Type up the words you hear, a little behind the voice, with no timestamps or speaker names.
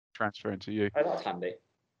transferring to you. Oh, that's handy.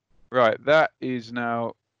 Right, that is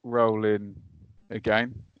now rolling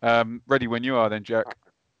again. Ready when you are, then, Jack.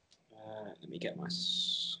 Let me get my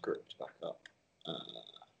script back up. There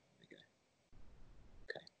we go.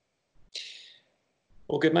 Okay.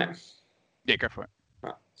 All good, mate? Yeah, go for it.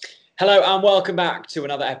 Right. Hello and welcome back to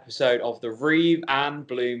another episode of the Reeve and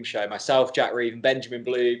Bloom Show. Myself, Jack Reeve, and Benjamin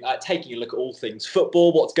Bloom, taking a look at all things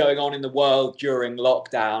football, what's going on in the world during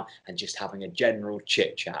lockdown, and just having a general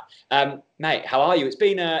chit chat. Mate, how are you? It's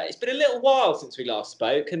been a little while since we last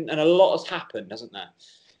spoke, and a lot has happened, hasn't there?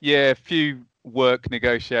 Yeah, a few work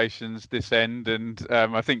negotiations this end, and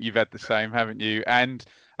I think you've had the same, haven't you? And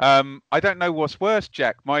I don't know what's worse,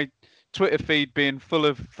 Jack. My Twitter feed being full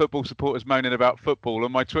of football supporters moaning about football,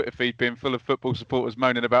 and my Twitter feed being full of football supporters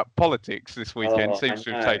moaning about politics this weekend seems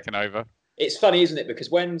to have taken over. It's funny, isn't it?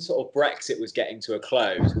 Because when sort of Brexit was getting to a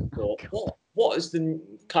close, we thought, what is the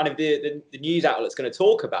kind of the news outlets going to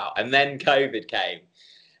talk about? And then COVID came,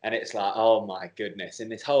 and it's like, oh my goodness!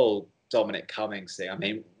 And this whole Dominic Cummings thing. I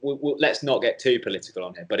mean, let's not get too political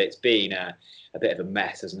on here, but it's been a bit of a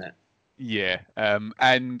mess, hasn't it? Yeah,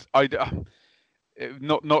 and I.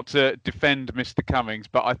 Not to defend Mr. Cummings,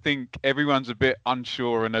 but I think everyone's a bit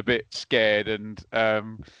unsure and a bit scared, and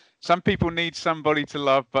some people need somebody to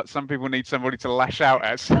love, but some people need somebody to lash out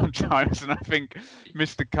at sometimes. And I think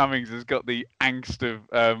Mr. Cummings has got the angst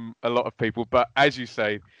of a lot of people. But as you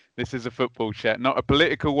say, this is a football chat, not a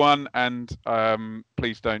political one. And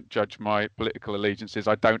please don't judge my political allegiances.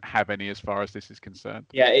 I don't have any as far as this is concerned.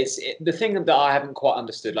 Yeah, the thing that I haven't quite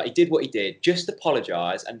understood. Like, he did what he did. Just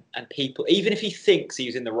apologise, and people, even if he thinks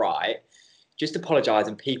he's in the right, just apologise,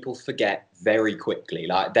 and people forget very quickly.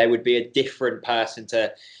 Like, there would be a different person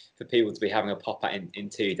for people to be having a pop at in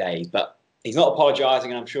 2 days. But he's not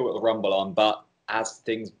apologising, and I'm sure it'll rumble on. But as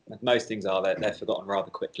most things are, they're forgotten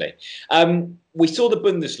rather quickly. We saw the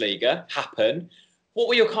Bundesliga happen. What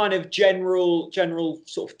were your kind of general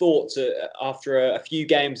sort of thoughts after a few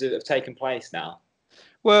games that have taken place now?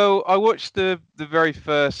 Well, I watched the very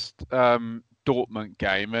first Dortmund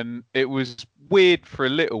game, and it was weird for a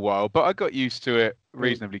little while, but I got used to it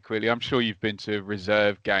reasonably quickly. I'm sure you've been to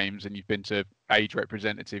reserve games and you've been to age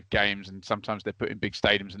representative games, and sometimes they're put in big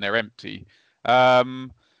stadiums and they're empty.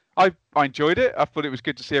 I enjoyed it. I thought it was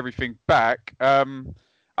good to see everything back.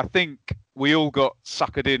 I think we all got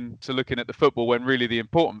suckered into looking at the football when really the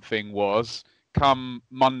important thing was come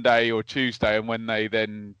Monday or Tuesday, and when they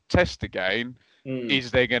then test again,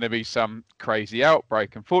 is there going to be some crazy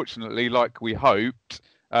outbreak? Unfortunately, like we hoped,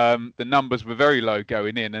 the numbers were very low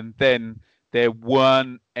going in, and then there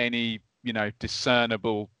weren't any,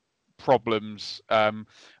 discernible problems.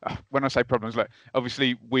 When I say problems, like,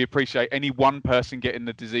 obviously we appreciate any one person getting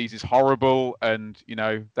the disease is horrible, and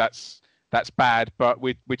that's bad. But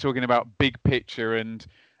we're talking about big picture, and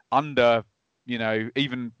under,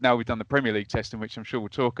 even now we've done the Premier League testing, which I'm sure we'll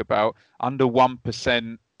talk about, under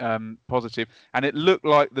 1% positive, and it looked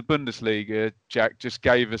like the Bundesliga, Jack, just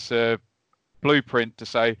gave us a blueprint to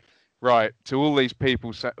say, right, to all these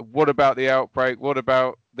people, what about the outbreak? What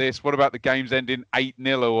about this? What about the games ending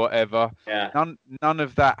 8-0 or whatever? Yeah. None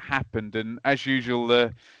of that happened, and as usual,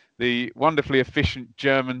 the wonderfully efficient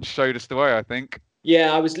Germans showed us the way, I think.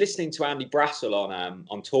 Yeah, I was listening to Andy Brassel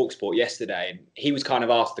on TalkSport yesterday, and he was kind of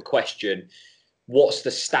asked the question, what's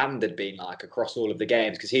the standard been like across all of the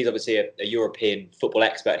games? Because he's obviously a European football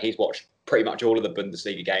expert. He's watched pretty much all of the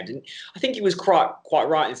Bundesliga games. And I think he was quite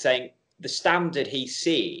right in saying the standard he's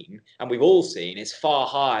seen, and we've all seen, is far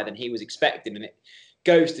higher than he was expecting. And it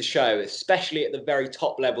goes to show, especially at the very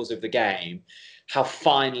top levels of the game, how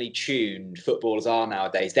finely tuned footballers are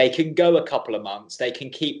nowadays. They can go a couple of months, they can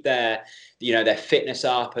keep their fitness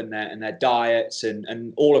up and their diets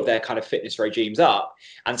and all of their kind of fitness regimes up,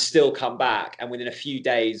 and still come back. And within a few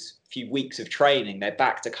days, few weeks of training, they're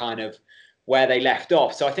back to kind of where they left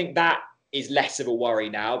off. So I think that is less of a worry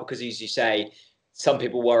now, because as you say, some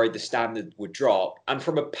people worried the standard would drop. And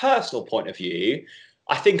from a personal point of view,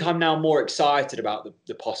 I think I'm now more excited about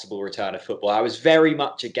the possible return of football. I was very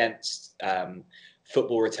much against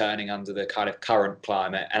football returning under the kind of current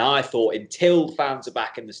climate. And I thought until fans are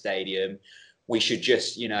back in the stadium, we should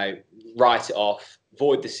just, write it off,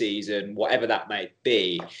 void the season, whatever that may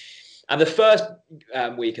be. And the first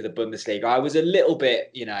week of the Bundesliga, I was a little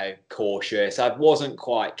bit, cautious. I wasn't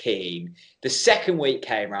quite keen. The second week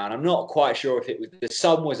came around. I'm not quite sure if it was the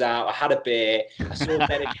sun was out. I had a beer. I saw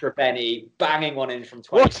Dennis Trebeni banging one in from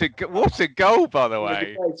 20. What a goal, by the way!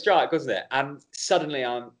 It was a great strike, wasn't it? And suddenly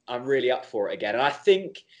I'm really up for it again. And I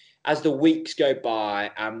think as the weeks go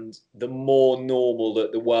by and the more normal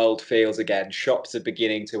that the world feels again, shops are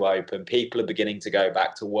beginning to open, people are beginning to go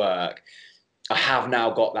back to work, I have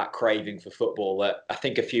now got that craving for football that I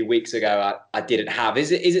think a few weeks ago I didn't have.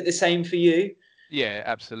 Is it the same for you? Yeah,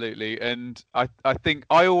 absolutely. And I think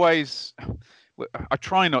I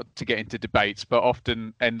try not to get into debates, but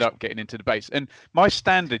often end up getting into debates. And my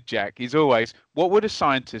standard, Jack, is always what would a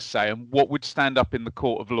scientist say and what would stand up in the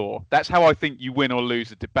court of law? That's how I think you win or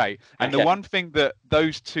lose a debate. And the Okay. one thing that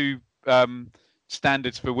those two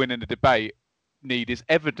standards for winning a debate need is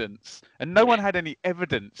evidence. And no one had any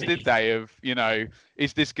evidence, did they, of,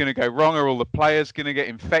 is this going to go wrong? Are all the players going to get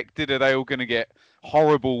infected? Are they all going to get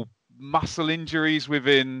horrible muscle injuries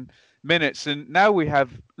within minutes? And now we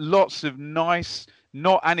have lots of nice,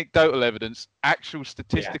 not anecdotal evidence, actual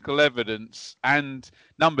statistical evidence and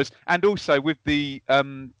numbers. And also with the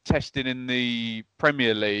testing in the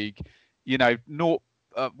Premier League, not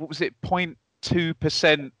what was it,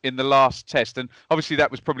 0.2% in the last test, and obviously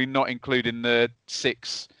that was probably not including the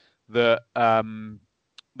 6 that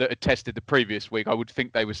that had tested the previous week. I would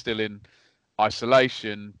think they were still in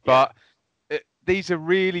isolation, but these are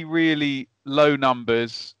really, really low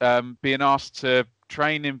numbers. Being asked to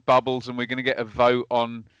train in bubbles, and we're going to get a vote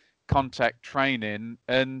on contact training.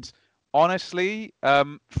 And honestly,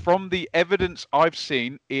 from the evidence I've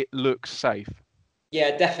seen, it looks safe.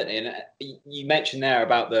 Yeah, definitely. And you mentioned there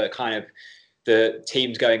about the kind of the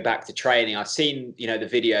teams going back to training. I've seen, the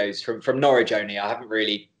videos from Norwich only. I haven't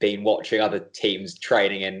really been watching other teams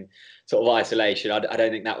training in sort of isolation. I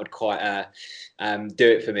don't think that would quite do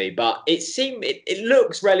it for me. But it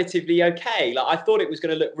looks relatively okay. Like, I thought it was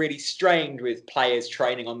going to look really strained with players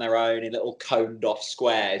training on their own in little coned off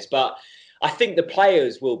squares. But I think the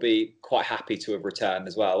players will be quite happy to have returned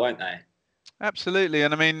as well, won't they? Absolutely.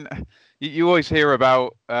 And I mean, you always hear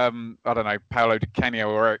about, I don't know, Paolo Di Canio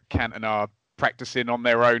or Eric Cantona practicing on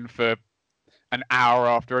their own for an hour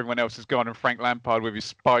after everyone else has gone, and Frank Lampard with his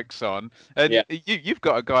spikes on. And you've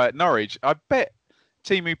got a guy at Norwich. I bet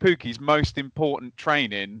Timu Puki's most important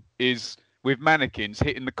training is with mannequins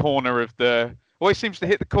hitting the corner of the. Always seems to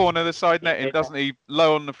hit the corner of the side netting, doesn't he?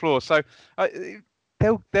 Low on the floor. So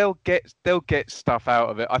they'll get stuff out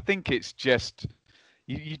of it. I think it's just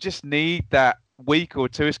you just need that week or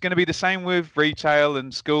two. It's going to be the same with retail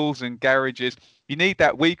and schools and garages. You need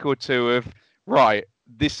that week or two of, right,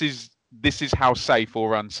 this is how safe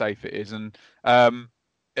or unsafe it is. And I'm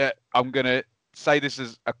going to say this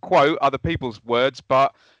as a quote, other people's words,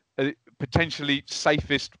 but potentially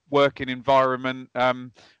safest working environment.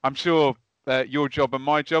 I'm sure your job and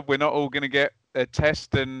my job, we're not all going to get a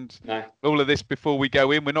test and all of this before we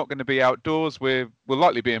go in. We're not going to be outdoors. We'll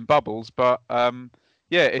likely be in bubbles, but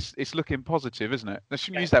yeah, it's looking positive, isn't it? I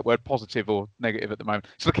shouldn't use that word positive or negative at the moment.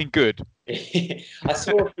 It's looking good. I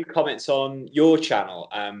saw a few comments on your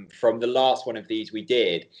channel from the last one of these we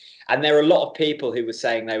did, and there were a lot of people who were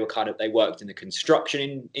saying they worked in the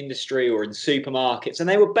construction industry or in supermarkets, and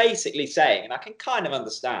they were basically saying, and I can kind of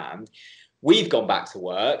understand, we've gone back to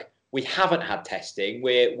work, we haven't had testing,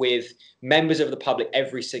 we're with members of the public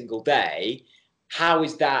every single day. How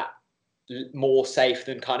is that more safe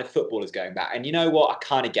than kind of footballers going back? And you know what? I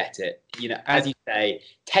kind of get it. As you say,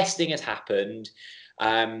 testing has happened.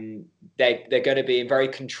 They're going to be in very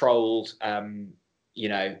controlled,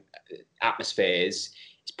 atmospheres.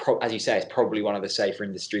 As you say, it's probably one of the safer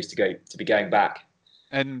industries to be going back.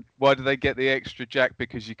 And why do they get the extra, Jack?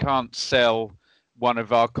 Because you can't sell one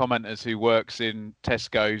of our commenters who works in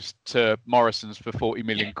Tesco's to Morrison's for 40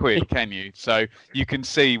 million quid, can you? So you can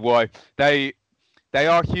see why they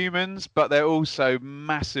are humans, but they're also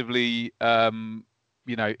massively,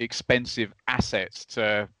 expensive assets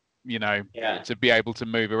to be able to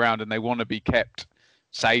move around, and they want to be kept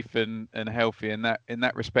safe and healthy in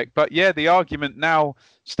that respect. But yeah, the argument now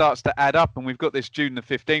starts to add up, and we've got this June the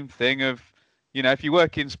 15th thing of, if you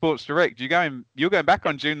work in Sports Direct, you're going back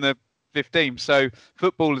on June the 15th. So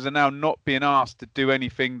footballers are now not being asked to do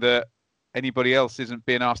anything that anybody else isn't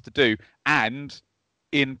being asked to do, and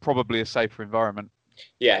in probably a safer environment.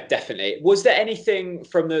 Yeah, definitely. Was there anything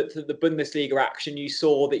from the Bundesliga action you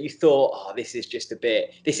saw that you thought, oh, this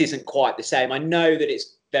isn't quite the same? I know that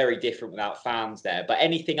it's very different without fans there, but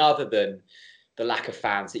anything other than the lack of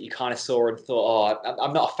fans that you kind of saw and thought, oh,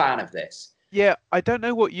 I'm not a fan of this? Yeah, I don't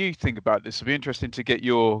know what you think about this. It'll be interesting to get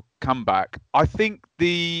your comeback. I think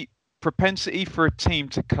the propensity for a team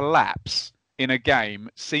to collapse in a game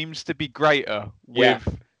seems to be greater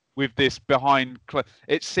with this behind.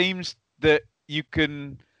 It seems that you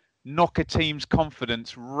can knock a team's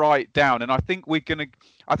confidence right down. And I think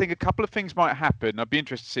I think a couple of things might happen. I'd be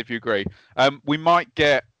interested to see if you agree. We might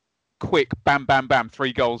get quick, bam, bam, bam,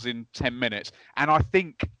 3 goals in 10 minutes. And I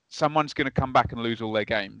think someone's going to come back and lose all their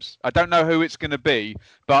games. I don't know who it's going to be,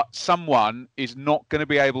 but someone is not going to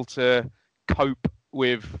be able to cope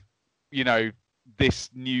with, you know, this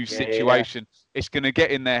new Yeah, situation. It's going to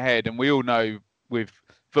get in their head, and we all know with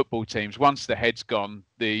football teams, once the head's gone,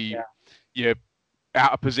 you're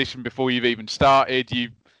out of position before you've even started.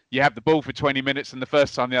 You have the ball for 20 minutes, and the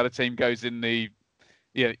first time the other team goes in the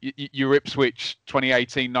you're Ipswich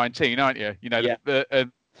 2018-19, aren't you? You know, yeah.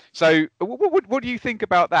 So what do you think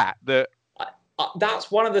about that? That's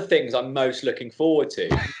one of the things I'm most looking forward to.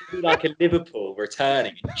 Like a Liverpool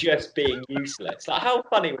returning and just being useless. Like, how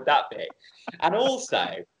funny would that be? And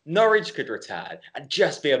also, Norwich could return and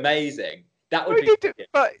just be amazing. That would be.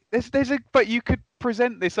 But you could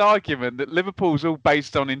present this argument that Liverpool's all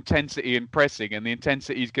based on intensity and pressing, and the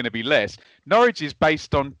intensity is going to be less. Norwich is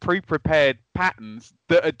based on pre-prepared patterns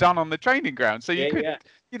that are done on the training ground. So you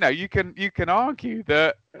can argue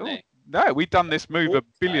that. No, we've done this move a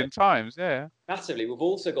billion times. Yeah, massively. We've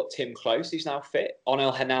also got Tim Close, who's now fit.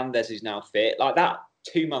 Onel Hernandez, who's now fit. Like that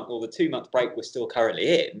 2 month or the 2 month break we're still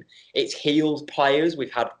currently in. It's healed players.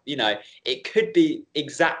 We've had, it could be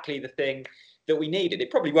exactly the thing that we needed.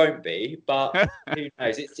 It probably won't be, but who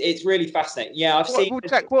knows? It's really fascinating. Yeah, I've seen. Well,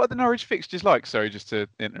 Jack, what are the Norwich fixtures like? Sorry, just to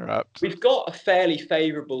interrupt. We've got a fairly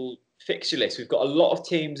favourable fixture list. We've got a lot of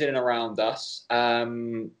teams in and around us.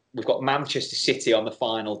 We've got Manchester City on the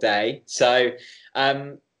final day. So,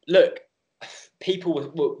 look,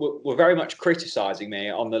 people were very much criticising me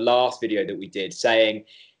on the last video that we did, saying,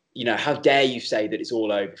 how dare you say that it's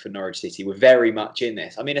all over for Norwich City? We're very much in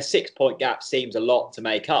this. I mean, a 6-point gap seems a lot to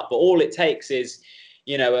make up, but all it takes is,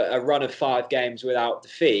 a run of 5 games without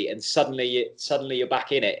defeat, and suddenly you're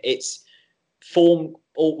back in it. It's form,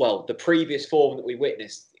 the previous form that we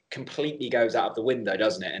witnessed completely goes out of the window,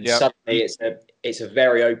 doesn't it? And suddenly it's a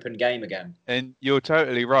very open game again. And you're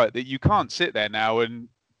totally right that you can't sit there now and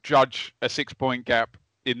judge a 6-point gap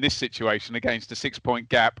in this situation against a 6-point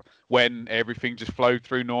gap when everything just flowed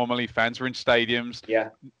through normally. Fans were in stadiums. Yeah.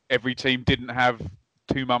 Every team didn't have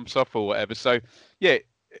 2 months off or whatever. So yeah,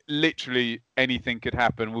 literally anything could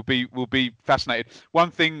happen. We'll be fascinated.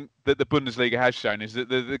 One thing that the Bundesliga has shown is that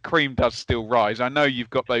the cream does still rise. I know you've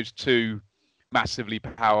got those 2 massively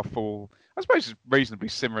powerful, I suppose reasonably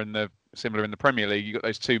similar in the Premier League. You've got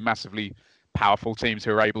those 2 massively powerful teams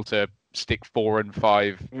who are able to stick 4 and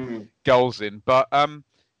 5 goals in. But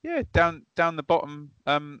down the bottom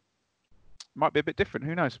might be a bit different.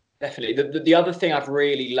 Who knows? Definitely. The other thing I've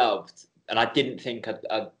really loved, and I didn't think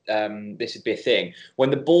this would be a thing,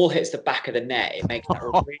 when the ball hits the back of the net, it makes that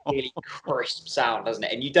a really crisp sound, doesn't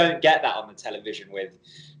it? And you don't get that on the television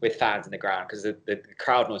with fans in the ground because the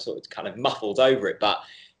crowd noise sort of kind of muffled over it. But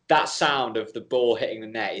that sound of the ball hitting the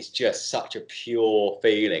net is just such a pure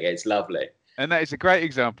feeling. It's lovely. And that is a great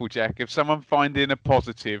example, Jack, of someone finding a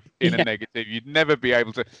positive in a negative. You'd never be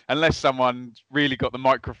able to, unless someone's really got the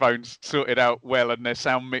microphones sorted out well and their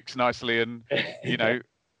sound mixed nicely and,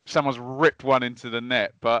 someone's ripped one into the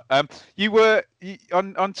net. But you were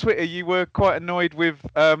on Twitter. You were quite annoyed with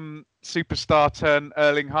superstar turn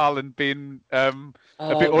Erling Haaland being a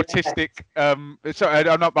bit autistic. Sorry,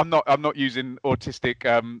 I'm not using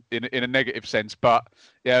autistic in a negative sense, but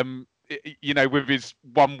with his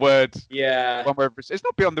one word. It's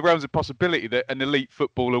not beyond the realms of possibility that an elite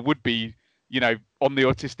footballer would be, on the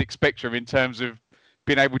autistic spectrum in terms of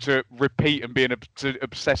being able to repeat and being to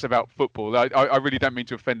obsess about football. I really don't mean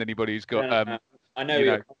to offend anybody who's got. I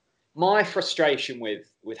know. My frustration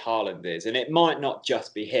with Haaland is, and it might not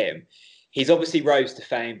just be him. He's obviously rose to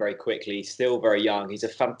fame very quickly. He's still very young. He's a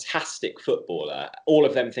fantastic footballer. All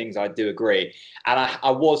of them things I do agree. And I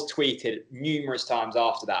was tweeted numerous times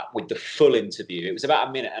after that with the full interview. It was about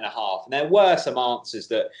 1.5 minutes. And there were some answers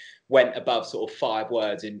that went above sort of 5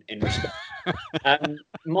 words in respect.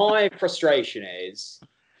 My frustration is,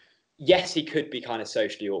 yes, he could be kind of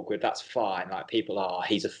socially awkward. That's fine. Like people are.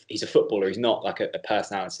 He's a footballer. He's not like a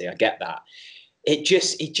personality. I get that. It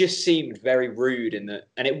just seemed very rude and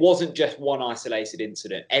it wasn't just one isolated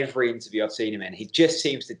incident. Every interview I've seen him in, he just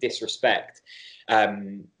seems to disrespect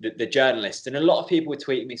the journalists. And a lot of people were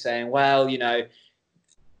tweeting me saying, well,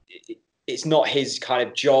 it's not his kind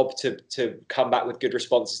of job to come back with good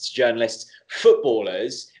responses to journalists.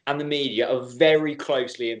 Footballers and the media are very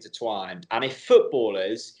closely intertwined. And if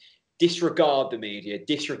footballers disregard the media,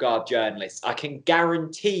 disregard journalists, I can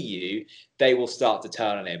guarantee you they will start to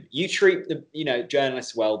turn on him. You treat the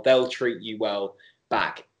journalists well, they'll treat you well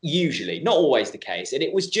back. Usually, not always the case. And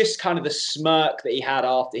it was just kind of the smirk that he had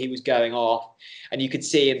after he was going off, and you could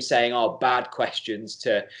see him saying, bad questions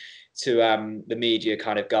to the media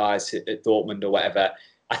kind of guys at Dortmund or whatever.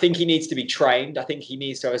 I think he needs to be trained. I think he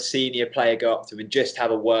needs to have a senior player go up to him and just have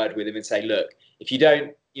a word with him and say, look, if you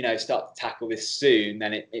don't start to tackle this soon,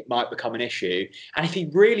 then it might become an issue. And if he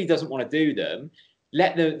really doesn't want to do them,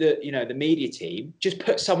 let the media team just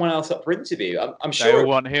put someone else up for interview. I'm sure they all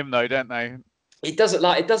want him though, don't they? It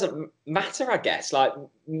doesn't matter, I guess. Like,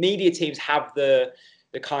 media teams have the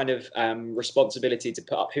kind of responsibility to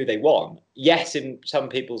put up who they want. Yes, in some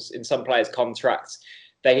players' contracts,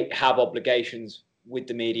 they have obligations with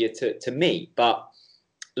the media to meet. But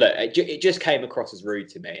look, it just came across as rude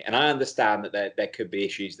to me. And I understand that there could be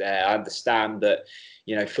issues there. I understand that,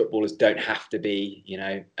 footballers don't have to be, Do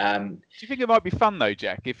you think it might be fun though,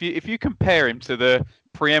 Jack? If you compare him to the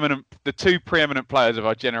two preeminent players of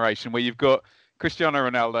our generation, where you've got Cristiano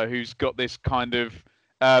Ronaldo, who's got this kind of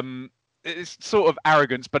it's sort of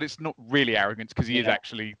arrogance, but it's not really arrogance because he is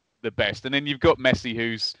actually the best. And then you've got Messi,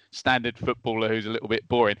 who's standard footballer, who's a little bit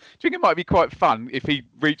boring. Do you think it might be quite fun if he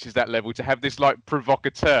reaches that level to have this like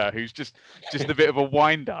provocateur who's just a bit of a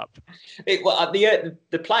wind up?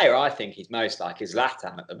 The player I think he's most like is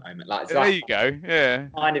Zlatan at the moment. Like, Zlatan, there you go. Yeah.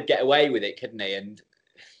 Kind of get away with it, couldn't he? And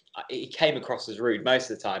he came across as rude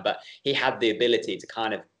most of the time, but he had the ability to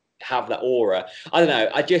kind of have that aura. I don't know.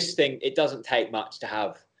 I just think it doesn't take much to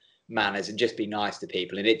have manners and just be nice to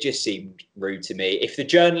people, and it just seemed rude to me. If the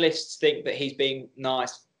journalists think that he's being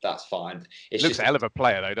nice, that's fine. Looks just a hell of a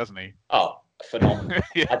player though, doesn't he? Oh, phenomenal.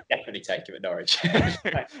 Yeah. I'd definitely take him at Norwich.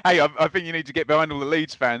 Hey, I think you need to get behind all the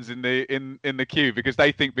Leeds fans in the queue, because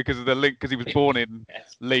they think because of the link, because he was born in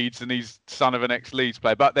Leeds and he's son of an ex-Leeds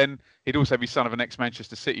player, but then he'd also be son of an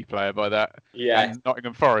ex-Manchester City player by that, and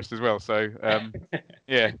Nottingham Forest as well. So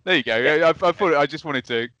yeah, there you go. I thought I just wanted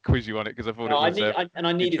to quiz you on it because I thought it was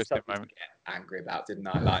I needed something to get angry about, didn't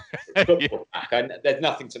I? Like, football back, and there's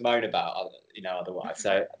nothing to moan about, otherwise.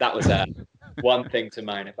 So that was one thing to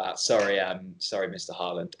moan about. Sorry, Mr.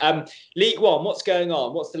 Haaland. League One, what's going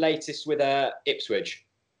on? What's the latest with Ipswich?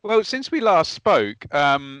 Well, since we last spoke,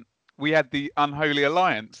 we had the unholy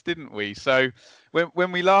alliance, didn't we? So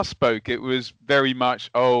when we last spoke, it was very much,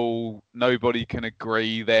 nobody can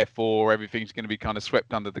agree, therefore everything's going to be kind of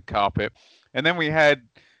swept under the carpet. And then we had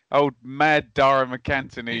old mad Dara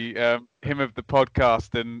McAntony, him of the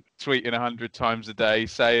podcast and tweeting 100 times a day,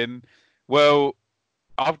 saying, well,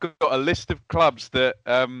 I've got a list of clubs that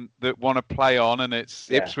want to play on, and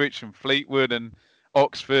it's Ipswich and Fleetwood and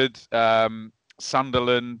Oxford,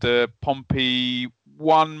 Sunderland, Pompey,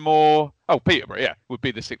 one more. Oh, Peterborough, would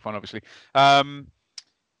be the sixth one, obviously.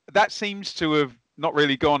 That seems to have not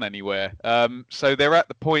really gone anywhere. So they're at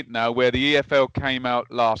the point now where the EFL came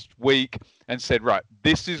out last week and said, right,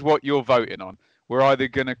 this is what you're voting on. We're either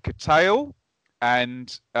going to curtail,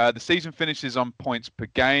 and the season finishes on points per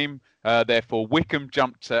game. Therefore, Wycombe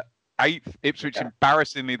jumped to 8th. Ipswich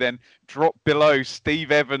embarrassingly then dropped below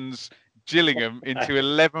Steve Evans' Gillingham into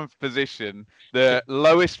 11th position, the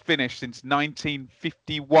lowest finish since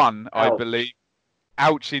 1951, I believe.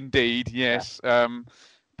 Ouch, indeed. Yes.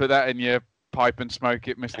 Put that in your pipe and smoke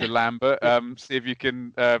it, Mr. Lambert. See if you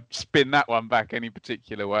can spin that one back any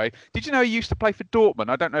particular way. Did you know he used to play for Dortmund?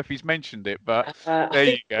 I don't know if he's mentioned it, but there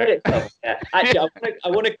you go. Actually, I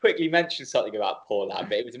want to quickly mention something about Paul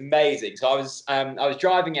Lambert. It was amazing. So I was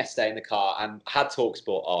driving yesterday in the car and had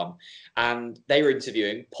TalkSport on, and they were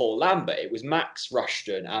interviewing Paul Lambert. It was Max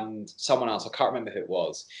Rushton and someone else. I can't remember who it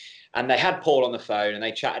was. And they had Paul on the phone and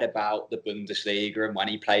they chatted about the Bundesliga and when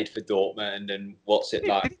he played for Dortmund and what's it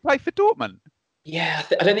like. Did he play for Dortmund? Yeah,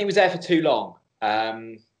 I don't think he was there for too long.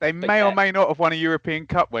 They may or may not have won a European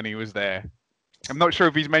Cup when he was there. I'm not sure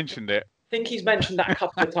if he's mentioned it. I think he's mentioned that a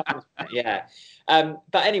couple of times. Yeah.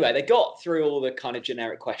 But anyway, they got through all the kind of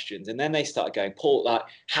generic questions and then they started going, Paul, like,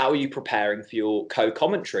 how are you preparing for your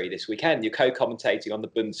co-commentary this weekend? You're co-commentating on the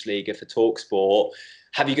Bundesliga for TalkSport.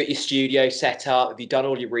 Have you got your studio set up? Have you done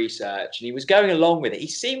all your research? And he was going along with it. He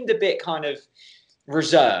seemed a bit kind of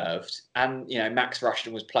reserved. And, Max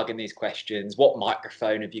Rushton was plugging these questions. What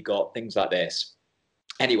microphone have you got? Things like this.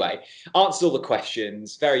 Anyway, answers all the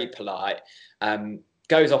questions, very polite,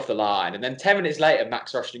 goes off the line. And then 10 minutes later,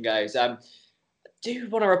 Max Rushton goes, do you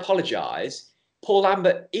want to apologise? Paul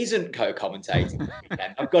Lambert isn't co-commentating.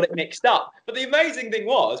 I've got it mixed up. But the amazing thing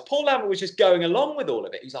was, Paul Lambert was just going along with all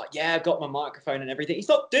of it. He's like, yeah, I've got my microphone and everything. He's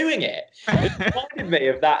not doing it. It reminded me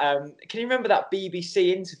of that. Can you remember that BBC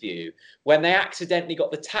interview when they accidentally got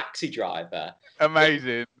the taxi driver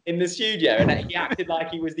amazing in the studio and he acted like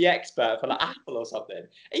he was the expert for like Apple or something?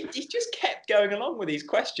 He just kept going along with these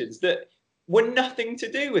questions that were nothing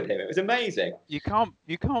to do with him. It was amazing. You can't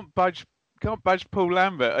budge. Can't budge Paul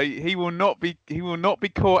Lambert. He will not be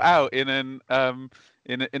caught out in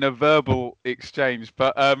a verbal exchange.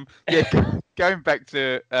 But going back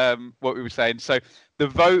to what we were saying. So the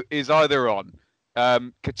vote is either on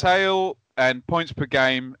curtail and points per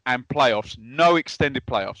game and playoffs, no extended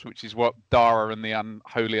playoffs, which is what Dara and the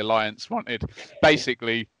Unholy Alliance wanted.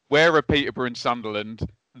 Basically, where are Peterborough and Sunderland,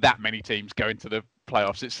 that many teams go into the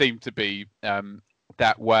playoffs. It seemed to be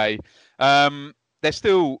that way. They're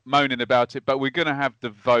still moaning about it, but we're going to have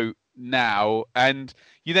the vote now. And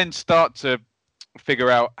you then start to figure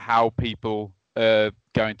out how people are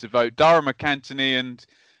going to vote. Dara McAntony and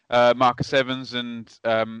Marcus Evans and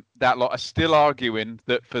that lot are still arguing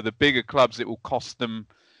that for the bigger clubs, it will cost them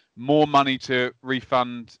more money to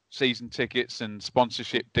refund season tickets and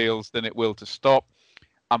sponsorship deals than it will to stop.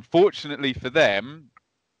 Unfortunately for them,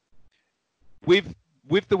 with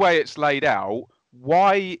the way it's laid out,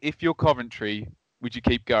 why, if you're Coventry, would you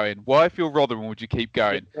keep going? Why, if you're Rotherham, would you keep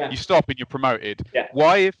going? Yeah. You stop and you're promoted. Yeah.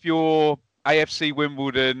 Why, if you're AFC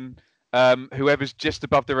Wimbledon, whoever's just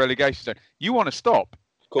above the relegation zone, you want to stop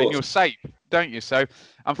and you're safe, don't you? So,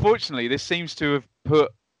 unfortunately, this seems to have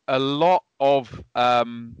put a lot of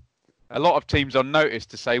teams on notice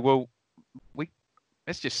to say, well,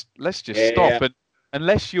 let's just stop. Yeah. And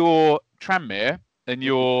unless you're Tranmere and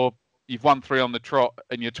you've won 3 on the trot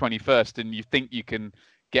and you're 21st and you think you can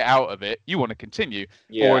get out of it, you want to continue.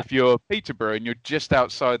 Yeah. Or if you're Peterborough and you're just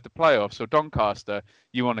outside the playoffs, or Doncaster,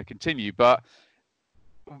 you want to continue. But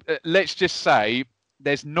let's just say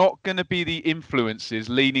there's not going to be the influences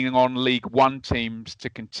leaning on League One teams to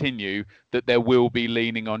continue that there will be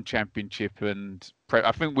leaning on Championship and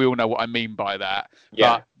I think we all know what I mean by that.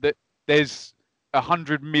 Yeah. But there's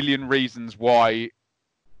 100 million reasons why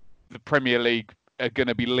the Premier League are going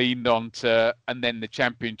to be leaned on to, and then the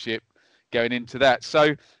Championship going into that.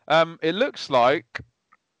 So it looks like,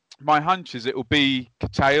 my hunch is it will be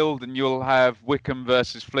curtailed and you'll have Wycombe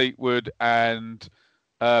versus Fleetwood and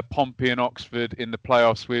Pompey and Oxford in the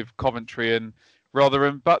playoffs with Coventry and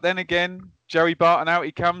Rotherham. But then again, Joey Barton out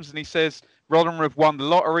he comes and he says Rotherham have won the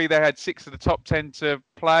lottery. They had 6 of the top 10 to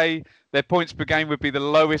play. Their points per game would be the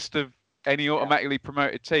lowest of any automatically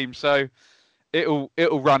promoted team. So it'll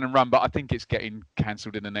run and run, but I think it's getting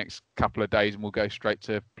cancelled in the next couple of days and we'll go straight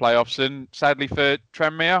to playoffs. And sadly for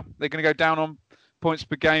Tranmere, they're going to go down on points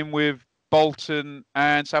per game with Bolton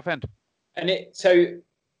and Southend. And so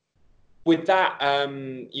with that,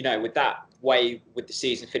 with that way with the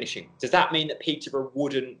season finishing, does that mean that Peterborough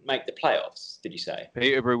wouldn't make the playoffs? Did you say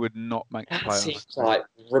Peterborough would not make the playoffs? That seems like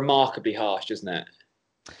remarkably harsh, doesn't it?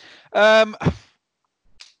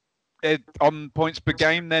 On points per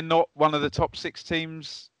game, they're not one of the top 6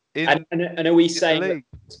 teams in. And are we saying that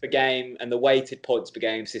points per game and the weighted points per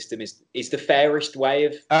game system is the fairest way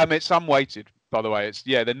of? It's unweighted, by the way.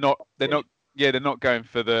 They're not going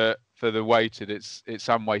for the weighted. It's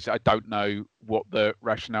unweighted. I don't know what the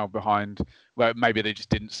rationale behind. Well, maybe they just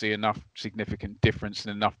didn't see enough significant difference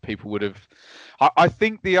and enough people would have. I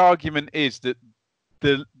think the argument is that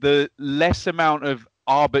the less amount of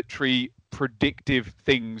arbitrary predictive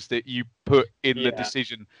things that you put in the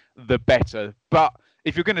decision, the better. But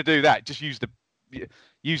if you're going to do that, just use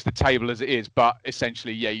the table as it is. But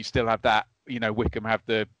essentially, you still have that. Wycombe have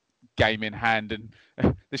the game in hand, and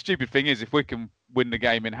the stupid thing is, if Wycombe win the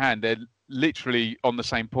game in hand, they're literally on the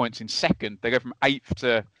same points in second. They go from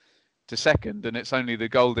 8th to second, and it's only the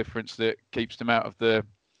goal difference that keeps them out of the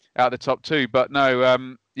top 2. But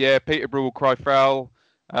no, Peterborough will cry foul.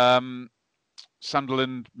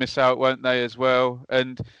 Sunderland miss out, won't they, as well?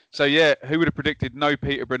 And so, who would have predicted no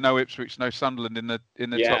Peterborough, no Ipswich, no Sunderland in the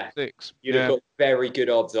top 6? You'd have got very good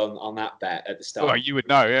odds on that bet at the start. Well, you would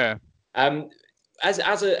know, yeah. As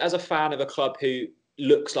a fan of a club who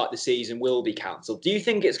looks like the season will be cancelled, do you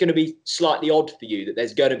think it's going to be slightly odd for you that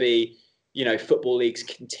there's going to be, football leagues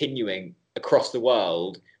continuing across the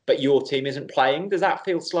world, but your team isn't playing? Does that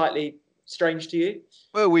feel slightly strange to you?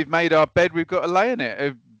 Well, we've made our bed, we've got to lay in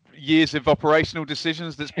it. Years of operational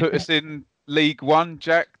decisions that's put us in League One,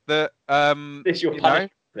 Jack. That this your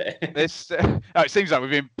punishment. It seems like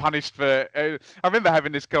we've been punished for. I remember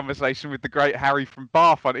having this conversation with the great Harry from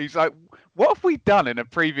Bath. He's like, "What have we done in a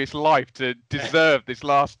previous life to deserve this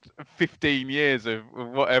last 15 years of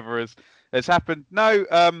whatever has happened?" No,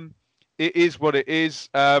 it is what it is.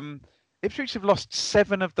 Ipswich have lost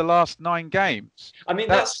 7 of the last 9 games. I mean,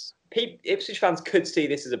 that's Ipswich fans could see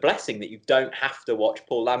this as a blessing that you don't have to watch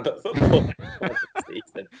Paul Lambert football this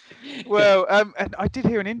season. Well, and I did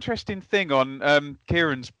hear an interesting thing on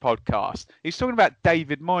Kieran's podcast. He's talking about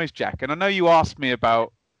David Moyes, Jack, and I know you asked me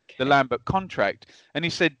about the Lambert contract, and he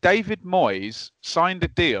said David Moyes signed a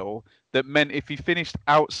deal that meant if he finished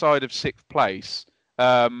outside of 6th place,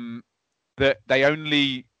 that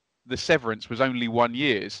the severance was only 1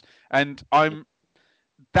 year's, and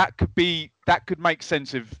that could make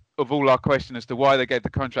sense of all our question as to why they gave the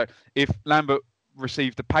contract. If Lambert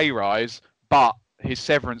received a pay rise, but his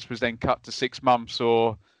severance was then cut to 6 months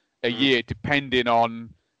or a year, depending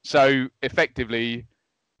on. So effectively,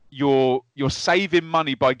 you're saving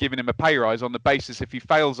money by giving him a pay rise on the basis if he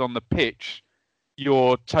fails on the pitch,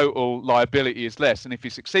 your total liability is less, and if he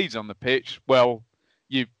succeeds on the pitch, well,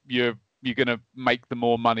 you're going to make the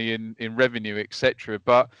more money in revenue, etc.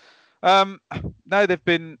 But no, they've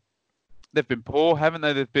been poor, haven't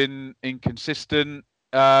they? They've been inconsistent.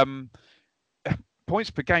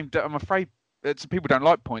 Points per game, I'm afraid, people don't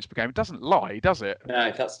like points per game. It doesn't lie, does it?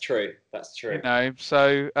 No, that's true. That's true. You know,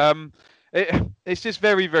 so it's just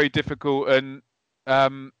very, very difficult, and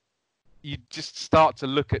you just start to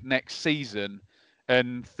look at next season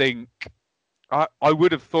and think, I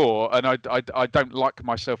would have thought, and I don't like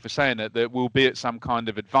myself for saying it, that we'll be at some kind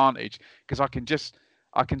of advantage, because I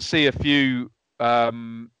can see a few.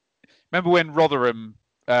 Remember when Rotherham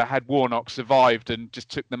had Warnock, survived and just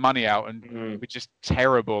took the money out and were just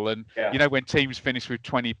terrible, and you know, when teams finish with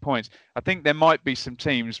 20 points, I think there might be some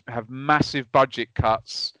teams have massive budget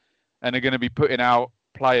cuts and are going to be putting out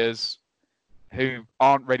players who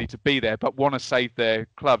aren't ready to be there but want to save their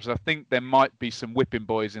clubs. I think there might be some whipping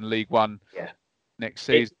boys in League One next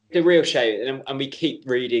season. It's a real shame, and we keep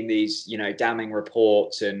reading these, you know, damning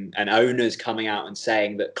reports and owners coming out and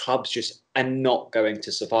saying that clubs just are not going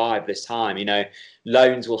to survive this time. You know,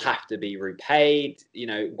 loans will have to be repaid. You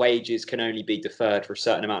know, wages can only be deferred for a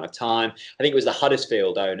certain amount of time. I think it was the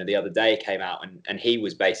Huddersfield owner the other day came out and he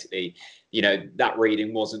was basically, you know, that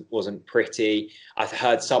reading wasn't pretty. I've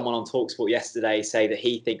heard someone on TalkSport yesterday say that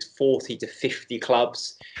he thinks 40 to 50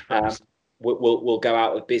 clubs will go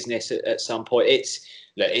out of business at some point.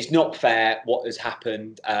 It's not fair what has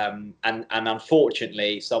happened, and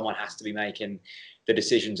unfortunately, someone has to be making the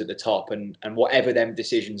decisions at the top, and whatever them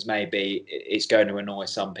decisions may be, it's going to annoy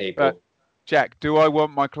some people. But Jack, do I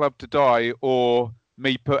want my club to die, or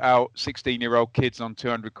me put out 16-year-old kids on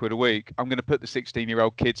 200 quid a week? I'm going to put the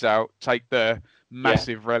 16-year-old kids out, take the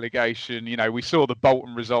massive relegation. You know, we saw the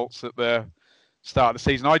Bolton results at the start of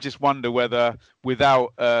the season. I just wonder whether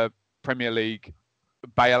without Premier League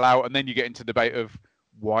bailout, and then you get into debate of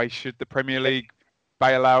why should the Premier League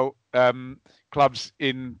bail out clubs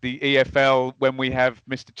in the EFL when we have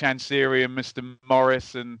Mr. Chansiri and Mr.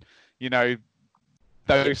 Morris, and you know,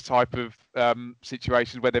 those type of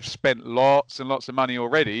situations where they've spent lots and lots of money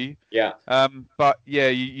already. But yeah,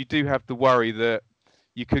 you do have to worry that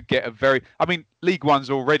you could get I mean, League One's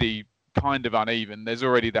already kind of uneven. There's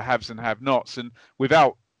already the haves and have-nots, and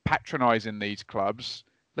without patronising these clubs,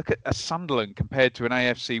 look at a Sunderland compared to an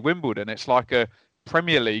AFC Wimbledon. It's like a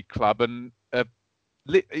Premier League club and a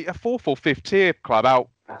fourth or fifth tier club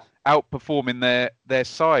outperforming their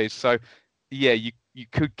size. So yeah, you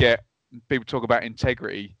could get, people talk about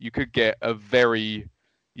integrity. You could get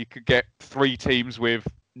 3 teams with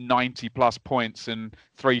 90 plus points and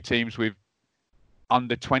 3 teams with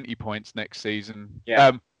under 20 points next season.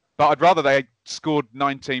 But I'd rather they scored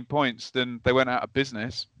 19 points than they went out of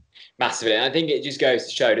business. Massively. And I think it just goes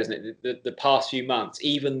to show, doesn't it, the past few months,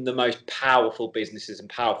 even the most powerful businesses and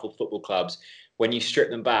powerful football clubs, when you strip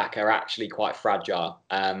them back, are actually quite fragile.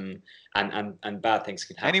 And bad things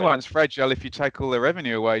can happen. Anyone's fragile if you take all their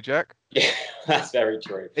revenue away, Jack. Yeah, that's very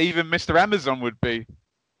true. Even Mr. Amazon would be.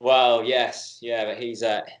 Well, yes. Yeah, but he's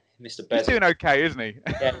Mr. Bezos. He's doing okay, isn't he?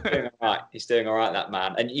 Yeah, he's doing all right. He's doing all right, that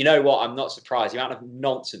man. And you know what? I'm not surprised. The amount of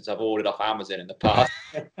nonsense I've ordered off Amazon in the past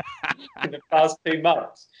 2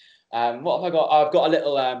 months. What have I got? I've got a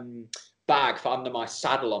little bag for under my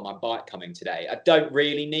saddle on my bike coming today. I don't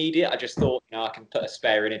really need it. I just thought, you know, I can put a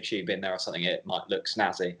spare inner tube in there or something. It might look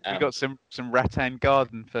snazzy. You got some rattan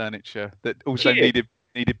garden furniture that also needed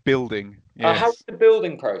building. Yes. How's the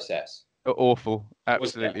building process? Awful,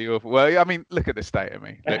 absolutely awful. Well, I mean, look at the state of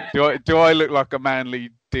me. Look, do I look like a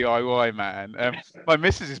manly DIY man? My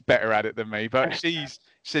missus is better at it than me, but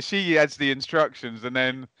she adds the instructions, and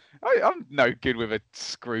then I'm no good with a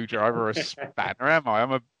screwdriver or a spanner, am I?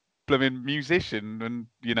 I'm a blooming musician and,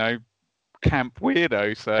 you know, camp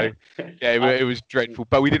weirdo. So yeah, it was dreadful,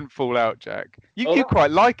 but we didn't fall out, Jack. You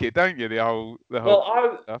quite like it, don't you? The whole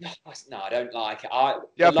stuff. No, I don't like it. I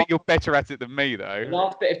think you're better at it than me, though. The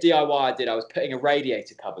last bit of DIY I did, I was putting a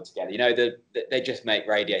radiator cover together. You know, they just make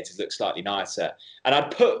radiators look slightly nicer, and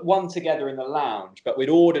I'd put one together in the lounge, but we'd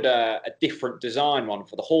ordered a different design one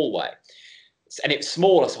for the hallway. And it was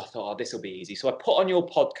smaller, so I thought, this will be easy. So I put on your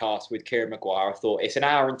podcast with Kieran Maguire. I thought, it's an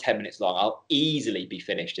hour and 10 minutes long. I'll easily be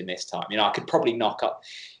finished in this time. You know, I could probably knock up,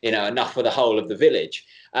 you know, enough for the whole of the village.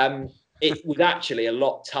 It was actually a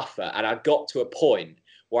lot tougher. And I got to a point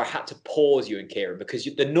where I had to pause you and Kieran because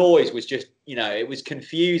the noise was just, it was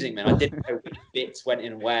confusing, man. I didn't know which bits went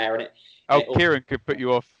in where, Kieran could put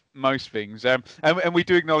you off most things. And we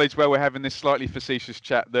do acknowledge where we're having this slightly facetious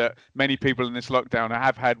chat that many people in this lockdown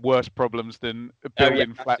have had worse problems than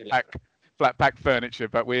building flat pack furniture.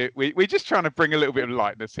 But we're just trying to bring a little bit of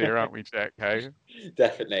lightness here, aren't we, Jack? Hey?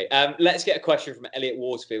 Definitely. Let's get a question from Elliot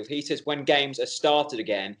Waterfield. He says, when games are started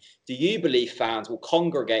again, do you believe fans will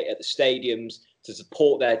congregate at the stadiums to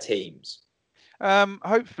support their teams?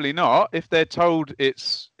 Hopefully not. If they're told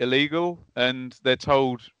it's illegal and they're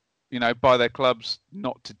told, by their clubs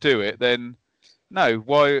not to do it, then no.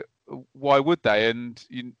 Why would they? And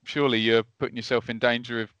surely you're putting yourself in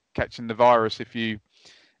danger of catching the virus if you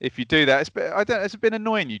do that. It's been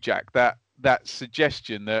annoying you, Jack, that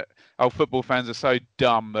suggestion that football fans are so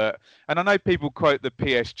dumb that, and I know people quote the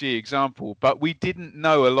PSG example, but we didn't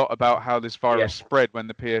know a lot about how this virus spread when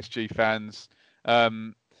the PSG fans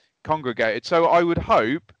congregated. So I would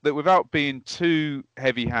hope that without being too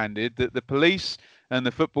heavy-handed, that the police and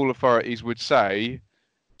the football authorities would say,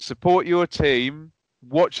 support your team,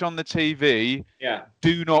 watch on the TV,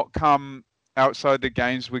 do not come outside the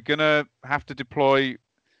games. We're going to have to deploy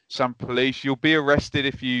some police. You'll be arrested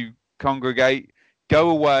if you congregate.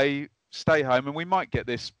 Go away, stay home, and we might get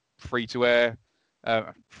this free-to-air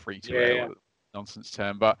nonsense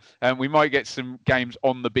term, but we might get some games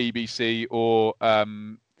on the BBC or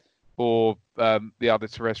the other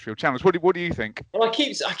terrestrial channels. What do you think? Well, I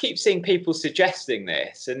keep seeing people suggesting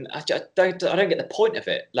this, and I don't get the point of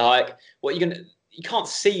it. Like, what you can't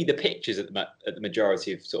see the pictures at the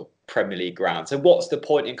majority of sort of Premier League grounds. So what's the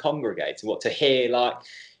point in congregating? What, to hear like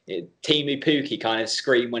Timu Pukki kind of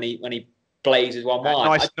scream when he blazes one wide?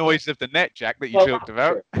 Nice noise of the net, Jack, that you talked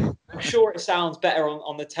about. I'm sure it sounds better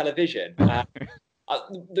on the television.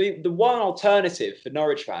 The one alternative for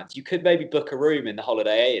Norwich fans, you could maybe book a room in the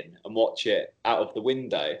Holiday Inn and watch it out of the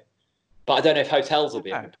window. But I don't know if hotels will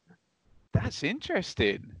be open. That's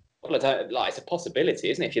interesting. Well, it's a possibility,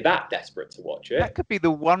 isn't it? If you're that desperate to watch it. That could be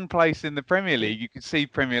the one place in the Premier League you could see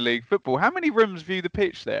Premier League football. How many rooms view the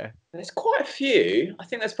pitch there? There's quite a few. I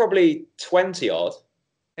think there's probably 20 odd.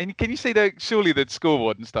 And can you see surely the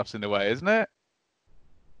scoreboard and stuff's in the way, isn't it?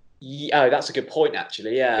 Yeah, that's a good point,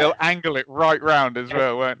 actually. Yeah, they'll angle it right round as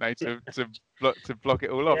well, won't they, to block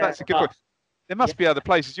it all off? That's a good point. There must be other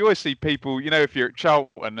places. You always see people, if you're at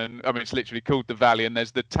Charlton, and I mean it's literally called the Valley, and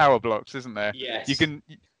there's the tower blocks, isn't there? Yes.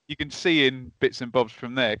 You can see in bits and bobs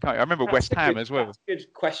from there, can't you? I remember West Ham as well. That's a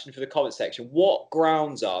good question for the comment section. What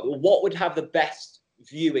grounds what would have the best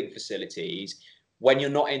viewing facilities when you're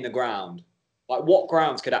not in the ground? Like, what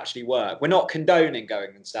grounds could actually work? We're not condoning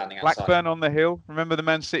going and standing outside. Blackburn on the Hill. Remember the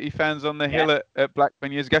Man City fans on the hill at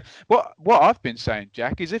Blackburn years ago? What I've been saying,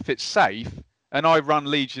 Jack, is if it's safe and I run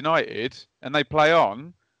Leeds United and they play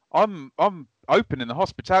on, I'm opening the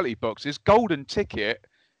hospitality boxes, golden ticket.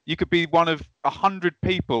 You could be one of 100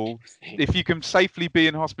 people if you can safely be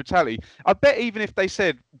in hospitality. I bet even if they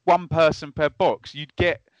said one person per box, you'd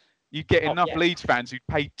get enough Leeds fans who'd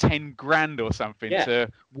pay 10 grand or something to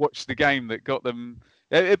watch the game that got them.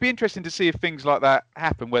 It'd be interesting to see if things like that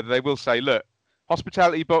happen, whether they will say, look,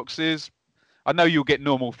 hospitality boxes. I know you'll get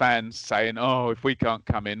normal fans saying, oh, if we can't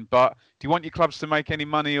come in, but do you want your clubs to make any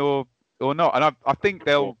money or not? And I think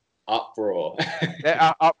they'll... Uproar.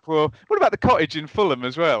 Uproar. What about the cottage in Fulham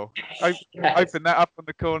as well? Open that up on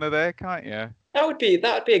the corner there, can't you? That would be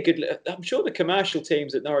a good. I'm sure the commercial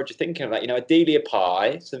teams at Norwich are thinking of that. A Delia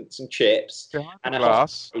pie, some chips, and a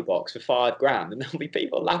glass box for £5 grand, and there'll be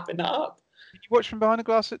people lapping that up. Did you watch from behind the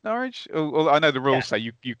glass at Norwich? I know the rules say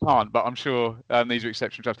you can't, but I'm sure these are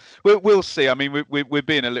exceptional times. We'll see. I mean, we're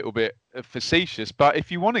being a little bit facetious, but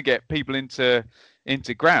if you want to get people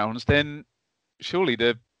into grounds, then surely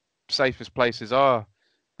the safest places are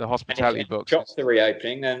the hospitality boxes. Shops are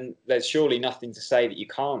reopening, then there's surely nothing to say that you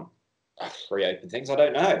can't reopen things. I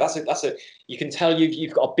don't know. That's a. You can tell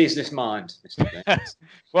you've got a business mind, Mr.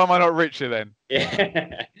 Well, am I not richer then?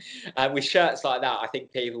 Yeah. And with shirts like that, I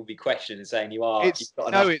think people will be questioning and saying you are.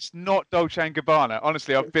 It's not Dolce and Gabbana.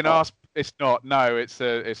 Honestly, I've been asked. It's not. No, it's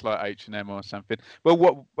like H&M or something.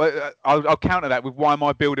 Well, I'll counter that with why am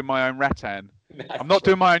I building my own rattan? I'm not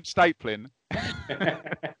doing my own stapling.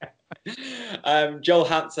 Joel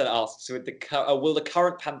Hansen asks, will the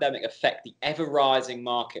current pandemic affect the ever-rising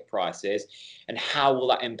market prices, and how will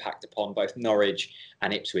that impact upon both Norwich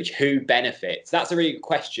and Ipswich? Who benefits? That's a really good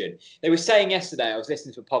question. They were saying yesterday, I was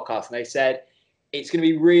listening to a podcast, and they said it's going to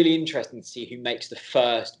be really interesting to see who makes the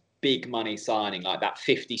first big money signing, like that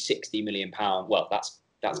 50-60 million pound. Well,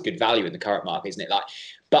 that's good value in the current market, isn't it?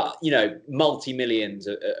 But multi-millions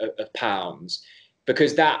of pounds.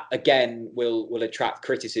 because that again will attract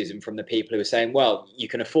criticism from the people who are saying, well, you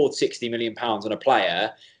can afford £60 million on a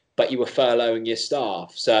player, but you were furloughing your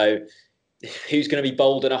staff. So who's going to be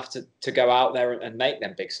bold enough to go out there and make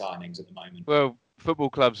them big signings at the moment? Well, football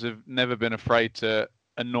clubs have never been afraid to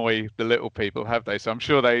annoy the little people, have they? So I'm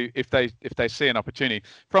sure if they see an opportunity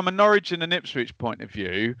from a Norwich and an Ipswich point of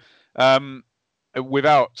view,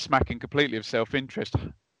 without smacking completely of self-interest,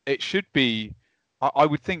 it should be. I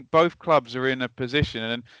would think both clubs are in a position,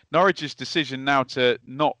 and Norwich's decision now to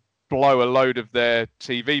not blow a load of their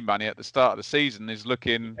TV money at the start of the season is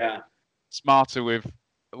looking smarter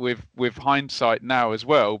with hindsight now as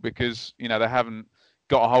well, because they haven't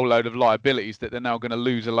got a whole load of liabilities that they're now going to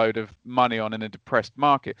lose a load of money on in a depressed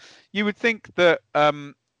market. You would think that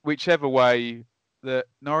whichever way, that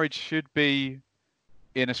Norwich should be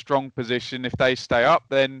in a strong position. If they stay up,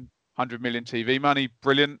 then 100 million TV money,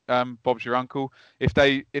 brilliant. Bob's your uncle. If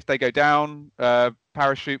they go down,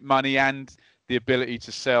 parachute money and the ability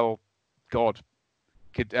to sell, God,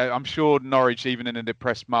 I'm sure Norwich, even in a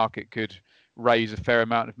depressed market, could raise a fair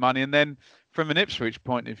amount of money. And then from an Ipswich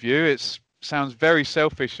point of view, it sounds very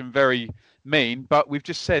selfish and very mean, but we've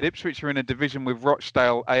just said Ipswich are in a division with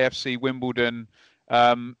Rochdale, AFC, Wimbledon,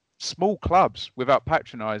 small clubs, without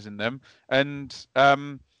patronising them. And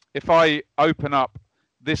if I open up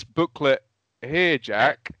this booklet here,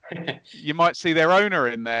 Jack, you might see their owner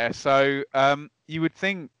in there. So you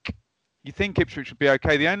think Ipswich would be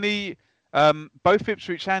okay. The only both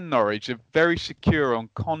Ipswich and Norwich are very secure on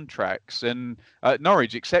contracts, and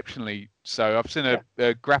Norwich exceptionally so. I've seen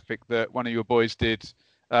a graphic that one of your boys did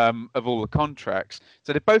of all the contracts.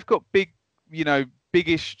 So they've both got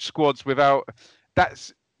biggish squads. Without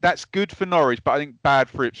that's good for Norwich, but I think bad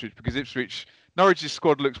for Ipswich, because Norwich's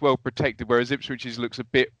squad looks well protected, whereas Ipswich's looks a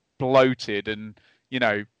bit bloated, and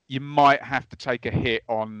you might have to take a hit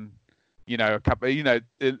on a couple.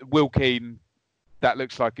 Will Keane, that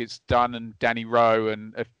looks like it's done, and Danny Rowe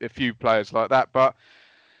and a few players like that. But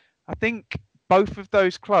I think both of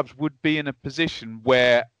those clubs would be in a position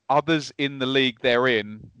where others in the league they're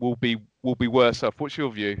in will be worse off. What's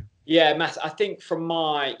your view? Yeah, Matt, I think from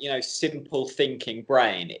my simple thinking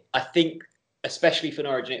brain, I think especially for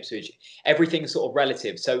Norwich and Ipswich, everything's sort of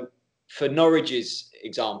relative. So for Norwich's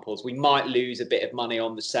examples, we might lose a bit of money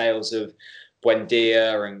on the sales of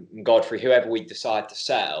Buendia and Godfrey, whoever we decide to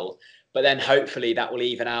sell. But then hopefully that will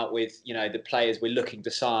even out with, the players we're looking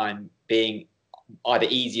to sign being either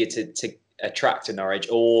easier to attract to Norwich,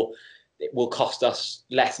 or it will cost us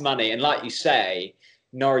less money. And like you say,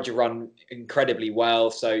 Norwich are run incredibly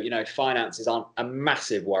well. So, finances aren't a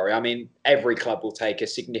massive worry. I mean, every club will take a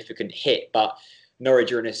significant hit, but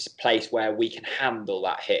Norwich are in a place where we can handle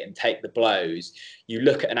that hit and take the blows. You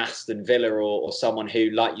look at an Aston Villa or someone who,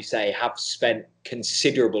 like you say, have spent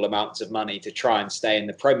considerable amounts of money to try and stay in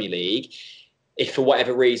the Premier League. If for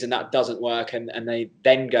whatever reason that doesn't work and they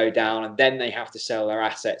then go down and then they have to sell their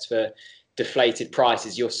assets for deflated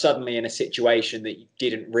prices, you're suddenly in a situation that you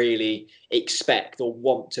didn't really expect or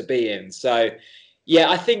want to be in. So, yeah,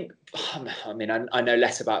 I think, I know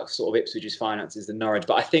less about sort of Ipswich's finances than Norwich,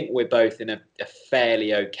 but I think we're both in a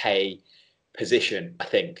fairly okay position, I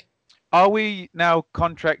think. Are we now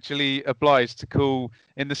contractually obliged to call,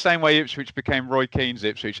 in the same way Ipswich became Roy Keane's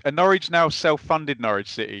Ipswich, and Norwich now self-funded Norwich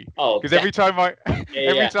City? Because every time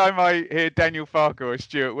I hear Daniel Farke or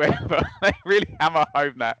Stuart Webber, they really hammer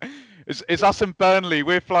home that it's us and Burnley.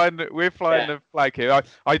 We're flying the flag here.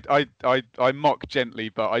 I mock gently,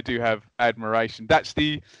 but I do have admiration. That's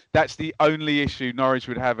the only issue Norwich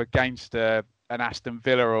would have against an Aston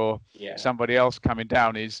Villa or somebody else coming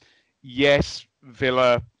down is, yes,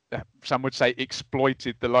 Villa, some would say,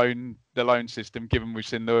 exploited the loan system, given we've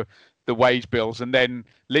seen the wage bills, and then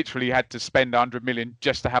literally had to spend 100 million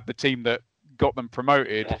just to have the team that got them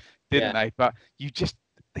promoted, didn't they? But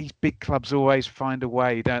these big clubs always find a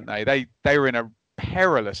way, don't they? They were in a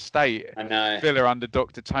perilous state. I know. Villa under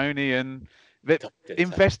Dr. Tony, and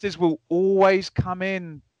investors will always come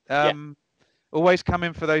in. Always come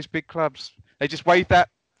in for those big clubs. They just wave that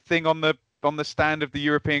thing on the stand of the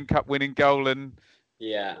European Cup winning goal, and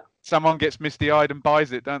someone gets misty-eyed and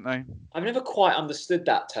buys it, don't they? I've never quite understood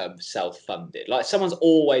that term, self-funded. Like, someone's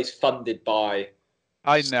always funded by.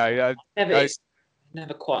 I know.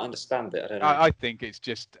 Never quite understand it. I don't know. I think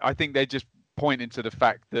they're just pointing to the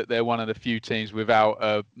fact that they're one of the few teams without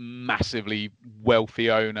a massively wealthy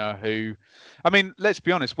owner who, I mean, let's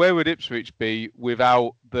be honest, where would Ipswich be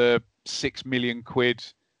without the £6 million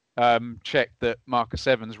check that Marcus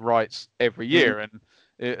Evans writes every year? And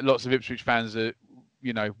lots of Ipswich fans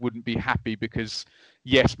wouldn't be happy because,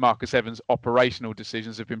 yes, Marcus Evans' operational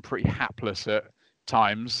decisions have been pretty hapless at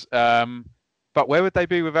times. But where would they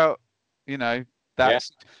be without, you know, Yeah.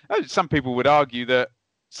 that's some people would argue that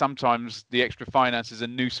sometimes the extra finance is a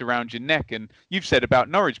noose around your neck. And you've said about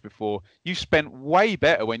Norwich before, you spent way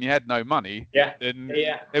better when you had no money. Yeah. And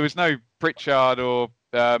Yeah. there was no Pritchard or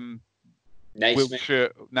Naismith.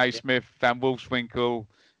 Wiltshire, Yeah. Naismith, Van Wolfswinkel,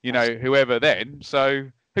 whoever then. So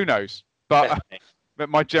who knows? Definitely. But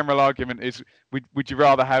my general argument is, would you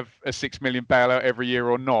rather have a 6 million bailout every year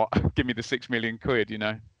or not? Give me the 6 million quid,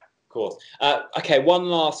 Of course. Okay, one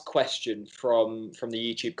last question from the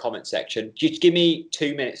YouTube comment section. Just give me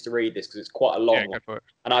 2 minutes to read this because it's quite a long one. Go for it.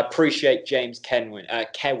 And I appreciate James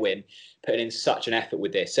Kewin putting in such an effort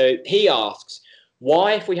with this. So he asks,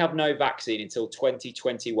 why, if we have no vaccine until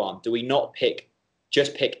 2021, do we not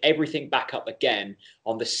just pick everything back up again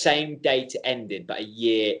on the same date it ended, but a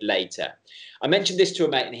year later? I mentioned this to a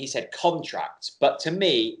mate and he said contracts. But to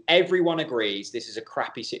me, everyone agrees this is a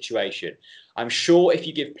crappy situation. I'm sure if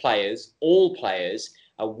you give all players,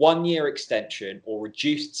 a 1-year extension or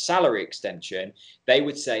reduced salary extension, they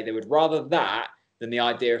would say they would rather that than the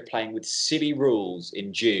idea of playing with silly rules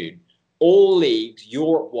in June. All leagues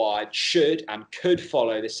Europe-wide should and could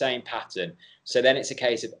follow the same pattern. So then it's a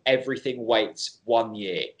case of everything waits 1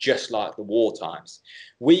 year, just like the war times.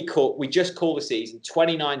 We just call the season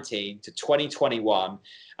 2019 to 2021,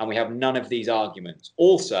 and we have none of these arguments.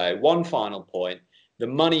 Also, one final point, the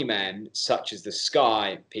money men, such as the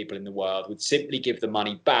Sky people in the world, would simply give the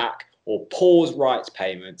money back or pause rights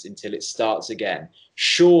payments until it starts again.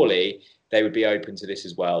 Surely they would be open to this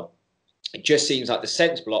as well. It just seems like the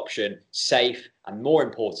sensible option, safe, and more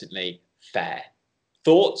importantly, fair.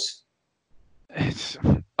 Thoughts?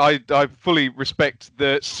 I fully respect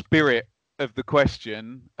the spirit of the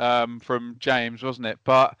question from James, wasn't it?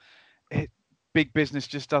 But big business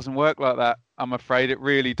just doesn't work like that. I'm afraid it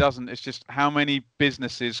really doesn't. It's just how many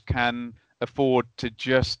businesses can afford to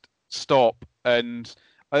just stop? And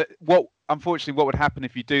unfortunately, what would happen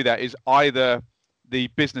if you do that is either the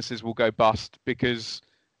businesses will go bust because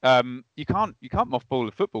you can't mothball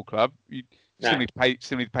a football club. You still need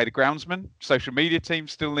to pay the groundsman. Social media team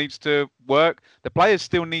still needs to work. The players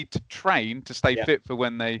still need to train to stay fit for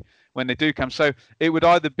when they do come. So it would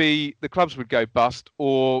either be the clubs would go bust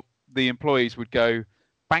or the employees would go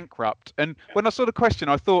bankrupt. And when I saw the question,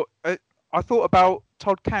 I thought about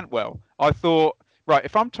Todd Cantwell. I thought, right,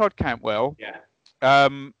 if I'm Todd Cantwell,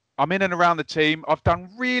 I'm in and around the team. I've done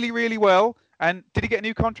really, really well. And did he get a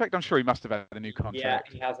new contract? I'm sure he must have had a new contract.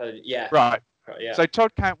 Yeah, he has had. Right. Yeah. So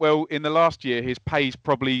Todd Cantwell, in the last year, his pay's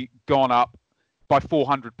probably gone up by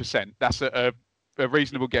 400%. That's a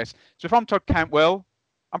reasonable guess. So if I'm Todd Cantwell,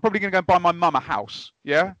 I'm probably going to go and buy my mum a house,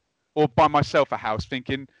 or buy myself a house,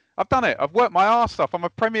 thinking, I've done it. I've worked my arse off. I'm a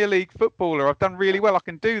Premier League footballer. I've done really well. I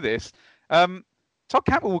can do this. Todd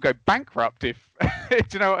Cantwell will go bankrupt if, do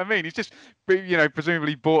you know what I mean? He's just,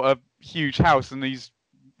 presumably bought a huge house and he's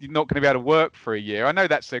not going to be able to work for a year. I know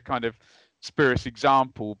that's a kind of spurious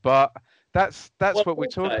example, but that's what we're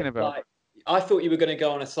talking about. I thought you were going to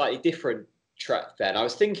go on a slightly different track then. I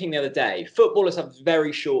was thinking the other day, footballers have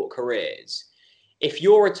very short careers. If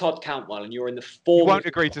you're a Todd Cantwell and you're in the form, you won't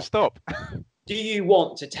agree to stop. Do you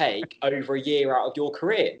want to take over a year out of your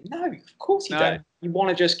career? No, of course you don't. You want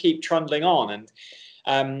to just keep trundling on.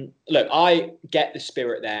 And look, I get the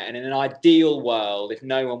spirit there. And in an ideal world, if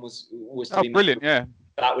no one was to be brilliant,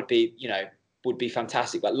 that would be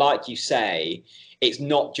fantastic. But like you say, it's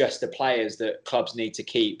not just the players that clubs need to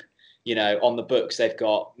keep, on the books. They've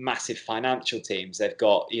got massive financial teams. They've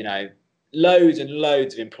got, loads and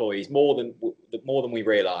loads of employees, more than we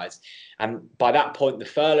realise. And by that point, the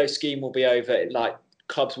furlough scheme will be over. Like,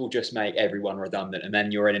 clubs will just make everyone redundant, and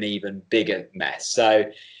then you're in an even bigger mess. So,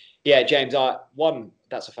 yeah, James,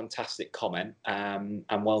 that's a fantastic comment, and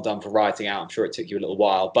well done for writing out. I'm sure it took you a little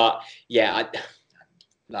while, but yeah,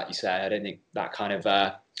 like you say, I don't think that kind of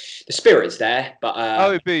the spirit's there. But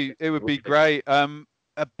it would be great.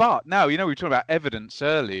 But now, we were talking about evidence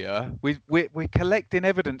earlier. We're collecting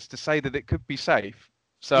evidence to say that it could be safe.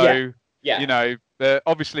 So,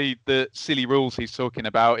 obviously the silly rules he's talking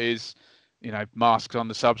about is, masks on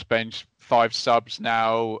the subs bench, 5 subs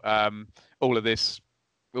now, all of this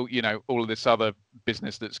other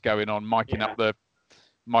business that's going on, miking up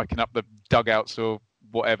the dugouts or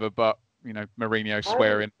whatever. But Mourinho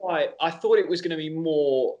swearing. I thought it was going to be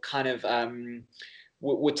more kind of.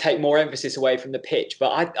 Would take more emphasis away from the pitch,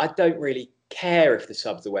 but I don't really care if the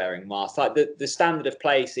subs are wearing masks. Like the standard of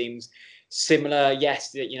play seems similar. Yes,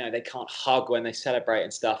 they can't hug when they celebrate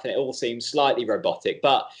and stuff, and it all seems slightly robotic.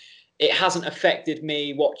 But it hasn't affected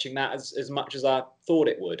me watching that as much as I thought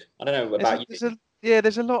it would. I don't know about you.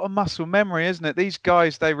 There's a lot of muscle memory, isn't it? These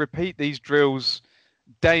guys, they repeat these drills,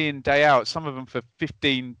 day in, day out, some of them for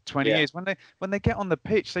 15, 20 Yeah. years. When they get on the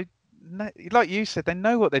pitch, like you said, they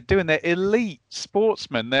know what they're doing. They're elite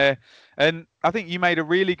sportsmen. And I think you made a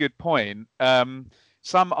really good point.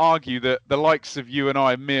 Some argue that the likes of you and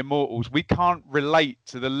I, mere mortals, we can't relate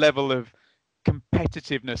to the level of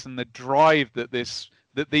competitiveness and the drive that these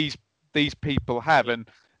people have. And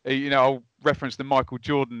I'll reference the Michael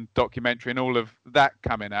Jordan documentary and all of that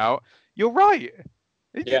coming out. You're right.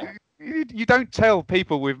 Yeah. You don't tell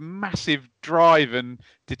people with massive drive and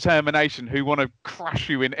determination who want to crush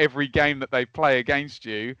you in every game that they play against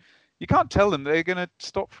you. You can't tell them they're going to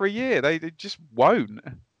stop for a year. They just won't.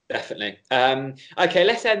 Definitely. Okay,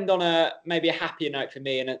 let's end on maybe a happier note for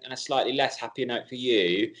me and a slightly less happier note for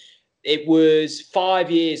you. It was 5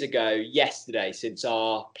 years ago yesterday since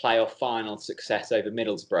our playoff final success over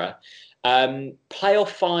Middlesbrough. Playoff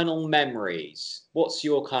final memories. What's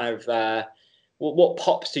your kind of what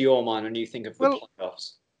pops to your mind when you think of the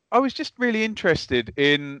playoffs? I was just really interested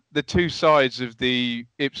in the two sides of the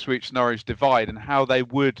Ipswich-Norwich divide and how they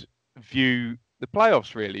would view the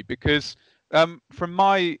playoffs, really, because from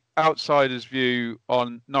my outsider's view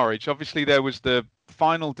on Norwich, obviously there was the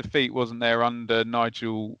final defeat, wasn't there, under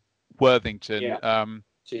Nigel Worthington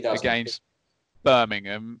against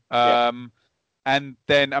Birmingham. And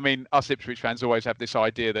then, I mean, us Ipswich fans always have this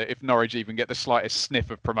idea that if Norwich even get the slightest sniff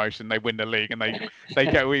of promotion, they win the league and they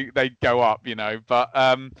go up, But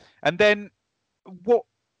and then what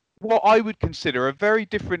I would consider a very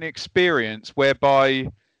different experience,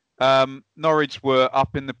 whereby Norwich were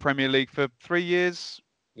up in the Premier League for 3 years,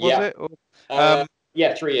 was it? Or,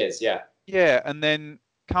 3 years, yeah. Yeah, and then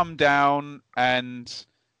come down and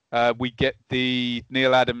we get the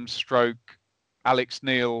Neil Adams stroke Alex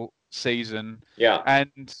Neil season. Yeah.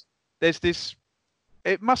 And there's this,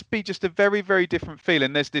 it must be just a very, very different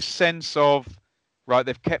feeling. There's this sense of, right,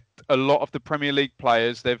 they've kept a lot of the Premier League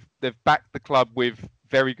players. They've backed the club with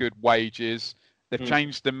very good wages. They've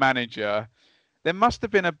changed the manager. There must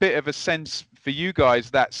have been a bit of a sense for you guys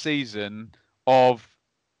that season of,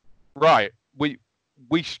 right, we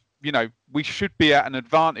should be at an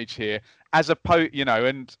advantage here, as opposed,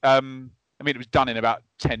 and I mean, it was done in about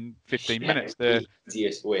 10, 15 minutes. The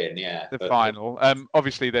easiest win, yeah. The final.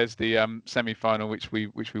 Obviously, there's the semi-final, which we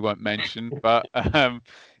won't mention, but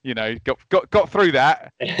got through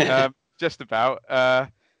that just about.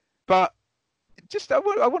 But just I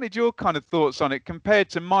wanted your kind of thoughts on it compared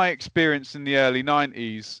to my experience in the early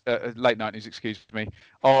 90s, late 90s, excuse me,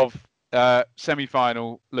 of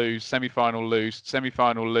semi-final lose, semi-final lose,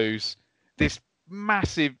 semi-final lose. This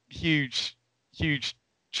massive, huge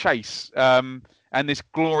chase and this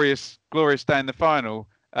glorious day in the final.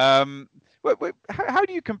 How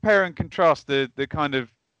do you compare and contrast the kind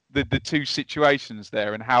of the two situations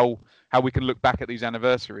there, and how we can look back at these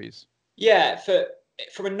anniversaries? Yeah,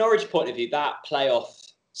 from a Norwich point of view, that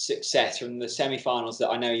playoff success from the semi-finals that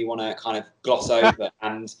I know you want to kind of gloss over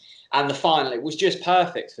and the final, it was just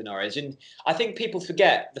perfect for Norwich. And I think people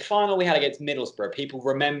forget the final we had against Middlesbrough. People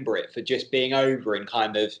remember it for just being over in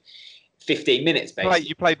kind of 15 minutes, basically.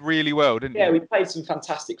 You played really well, didn't you? Yeah, we played some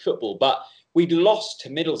fantastic football, but we'd lost to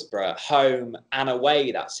Middlesbrough at home and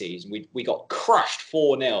away that season. We got crushed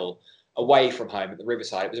 4-0 away from home at the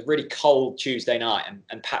Riverside. It was a really cold Tuesday night,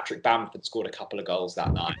 and Patrick Bamford scored a couple of goals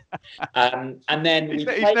that night. And then he's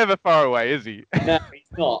never far away, is he? No, he's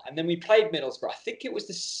not. And then we played Middlesbrough. I think it was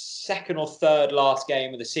the second or third last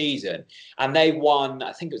game of the season, and they won.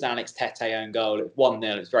 I think it was Alex Tete own goal. It was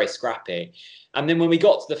 1-0. It was very scrappy. And then when we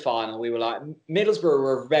got to the final, we were like, Middlesbrough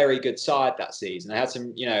were a very good side that season. They had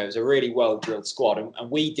some, it was a really well-drilled squad,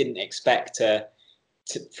 and we didn't expect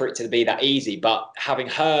for it to be that easy. But having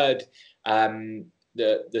heard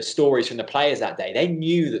the stories from the players that day, they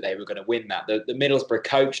knew that they were going to win that. The Middlesbrough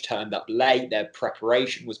coach turned up late. Their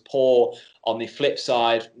preparation was poor. On the flip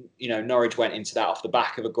side, Norwich went into that off the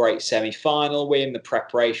back of a great semi-final win. The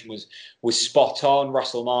preparation was spot on.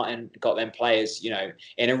 Russell Martin got them players,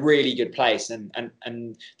 in a really good place. And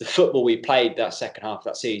the football we played that second half of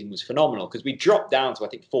that season was phenomenal, because we dropped down to, I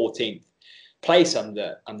think, 14th place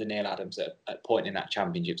under Neil Adams at a point in that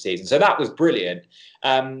championship season. So that was brilliant.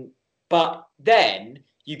 But then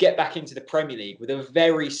you get back into the Premier League with a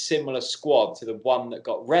very similar squad to the one that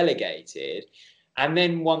got relegated. And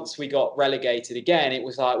then once we got relegated again, it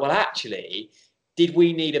was like, well, actually, did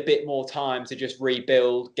we need a bit more time to just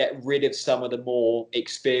rebuild, get rid of some of the more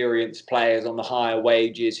experienced players on the higher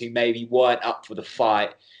wages who maybe weren't up for the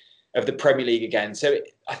fight of the Premier League again? So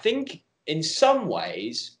I think in some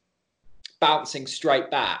ways, bouncing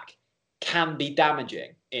straight back can be damaging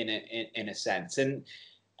in a sense. And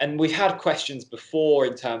and we've had questions before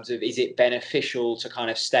in terms of, is it beneficial to kind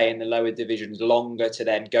of stay in the lower divisions longer to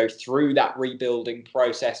then go through that rebuilding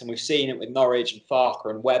process? And we've seen it with Norwich and Farker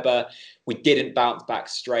and Webber. We didn't bounce back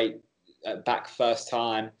back first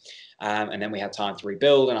time. And then we had time to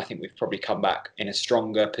rebuild. And I think we've probably come back in a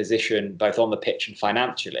stronger position, both on the pitch and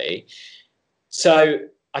financially. So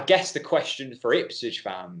I guess the question for Ipswich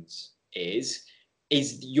fans is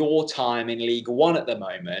your time in League One at the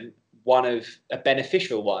moment one of a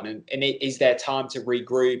beneficial one? And is there time to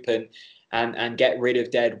regroup and get rid of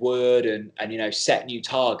dead wood and set new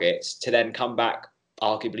targets to then come back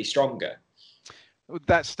arguably stronger?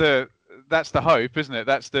 That's the hope, isn't it?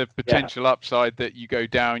 That's the potential upside, that you go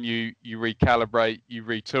down, you recalibrate, you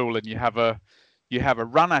retool, and you have a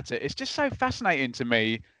run at it. It's just so fascinating to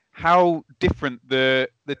me how different the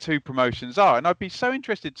two promotions are, and I'd be so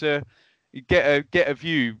interested to get a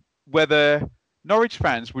view whether Norwich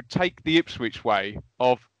fans would take the Ipswich way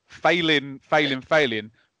of failing,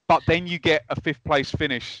 but then you get a 5th place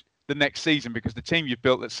finish the next season because the team you've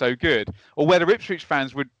built that's so good, or whether Ipswich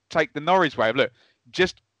fans would take the Norwich way of, look,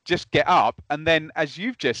 just get up, and then, as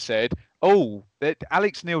you've just said, that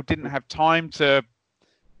Alex Neil didn't have time to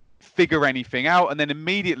figure anything out, and then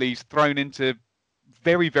immediately he's thrown into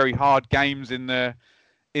very, very hard games in the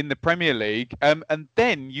Premier League, and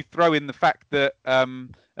then you throw in the fact that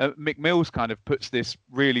Mick Mills kind of puts this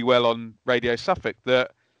really well on Radio Suffolk,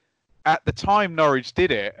 that at the time Norwich did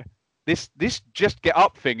it, this just get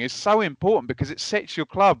up thing is so important because it sets your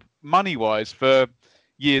club money wise for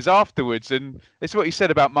years afterwards. And it's what he said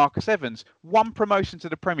about Marcus Evans. 1 promotion to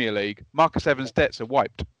the Premier League, Marcus Evans' debts are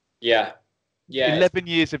wiped. Yeah. 11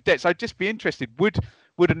 years of debts. I'd just be interested. Would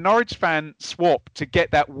a Norwich fan swap to get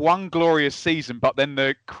that one glorious season, but then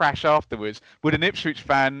the crash afterwards? Would an Ipswich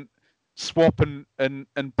fan swap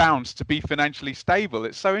and bounce to be financially stable?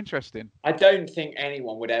 It's so interesting. I don't think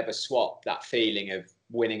anyone would ever swap that feeling of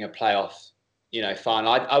winning a playoff,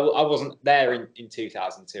 final. I wasn't there in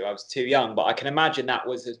 2002. I was too young, but I can imagine that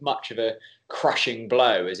was as much of a crushing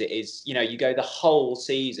blow as it is. You go the whole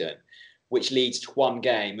season, which leads to one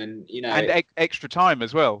game, and extra time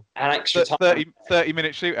as well. And extra time,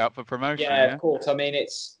 30-minute shootout for promotion. Yeah, of course. I mean,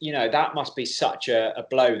 it's that must be such a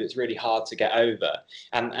blow that's really hard to get over,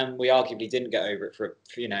 and we arguably didn't get over it for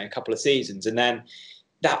a couple of seasons, and then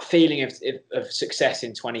that feeling of success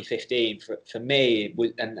in 2015 for me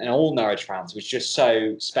and all Norwich fans was just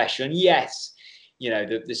so special. And yes,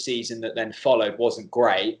 the season that then followed wasn't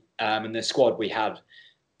great, and the squad we had,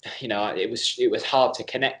 it was hard to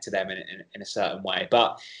connect to them in a certain way.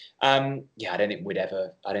 But I don't think we'd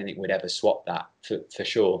ever swap that for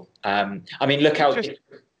sure. I mean, look how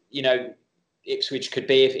Ipswich could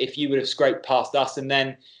be if you would have scraped past us and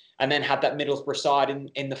then had that Middlesbrough side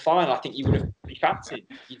in the final. I think you would have fancied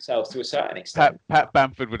yourselves to a certain extent. Pat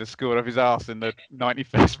Bamford would have scored off his arse in the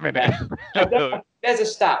 91st minute. Yeah. There's a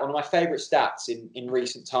stat, one of my favourite stats in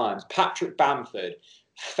recent times. Patrick Bamford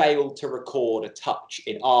failed to record a touch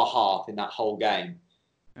in our half in that whole game.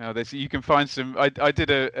 You can find some. I did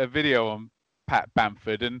a video on Pat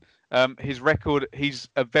Bamford, and his record. He's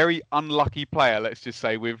a very unlucky player, let's just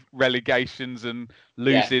say, with relegations and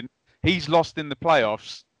losing. Yeah. He's lost in the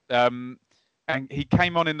playoffs. And he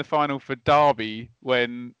came on in the final for Derby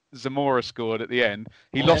when Zamora scored at the end.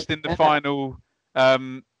 He lost in the final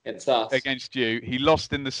against you. He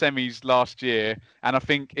lost in the semis last year, and I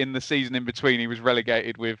think in the season in between he was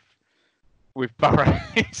relegated with Borough.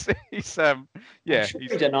 he's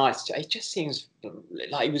nice. He just seems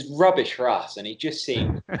like he was rubbish for us, and he just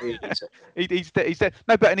seemed really he's dead.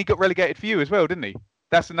 No, and he got relegated for you as well, didn't he?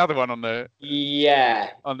 That's another one on the thing.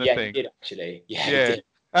 He did actually. Yeah. He did.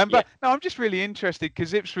 But no, I'm just really interested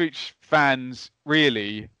because Ipswich fans,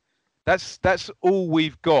 really, that's all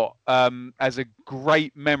we've got as a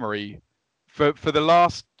great memory for the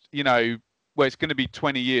last, it's going to be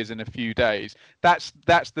 20 years in a few days. That's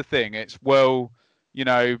the thing. It's,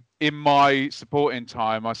 in my supporting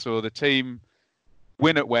time, I saw the team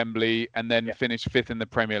win at Wembley and then finish 5th in the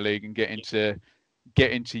Premier League and get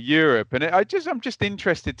into Europe. And I'm just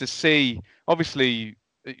interested to see, obviously,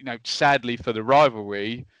 sadly for the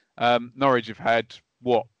rivalry, Norwich have had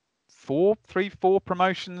 4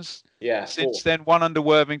 promotions since then. 1 under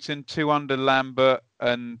Worthington, 2 under Lambert,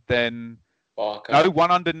 and then Farker. No,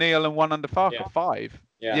 1 under Neil and 1 under Farker. 5.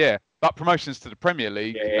 Yeah. But promotions to the Premier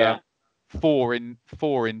League. 4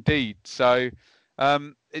 indeed. So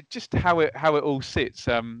it just how it all sits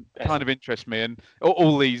kind of interests me, and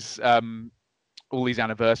all these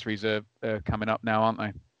anniversaries are coming up now, aren't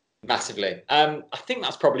they? Massively. I think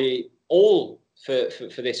that's probably all for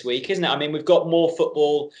this week, isn't it? I mean, we've got more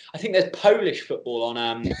football. I think there's Polish football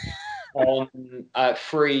on on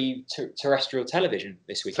free terrestrial television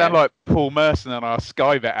this weekend. Sound like Paul Merson on our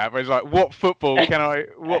Sky Bet app. Where it's like, what football can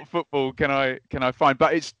I find?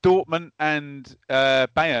 But it's Dortmund and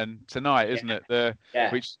Bayern tonight, isn't it?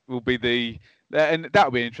 Which will be and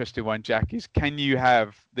that'll be an interesting one, Jack. Is can you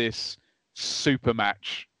have this super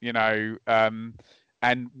match?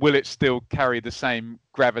 And will it still carry the same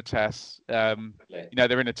gravitas?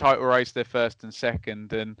 They're in a title race. They're first and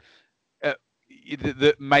second, and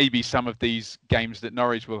that maybe some of these games that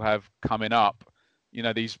Norwich will have coming up,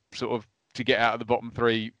 these sort of to get out of the bottom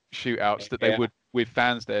three shootouts that they would with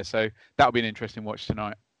fans there. So that'll be an interesting watch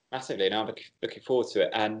tonight. Massively, and I'm looking forward to it.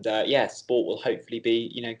 And sport will hopefully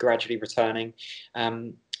be gradually returning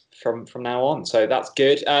from now on. So that's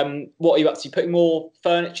good. What are you up to? Putting more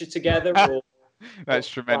furniture together? Or that's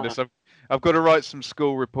tremendous. I've got to write some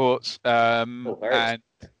school reports.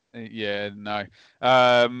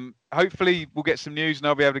 Hopefully we'll get some news, and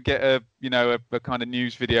I'll be able to get a kind of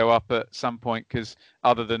news video up at some point, because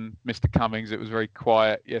other than Mr. Cummings, it was very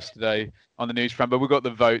quiet yesterday on the news front. But we've got the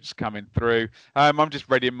votes coming through. I'm just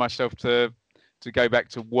readying myself to go back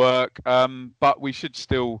to work, but we should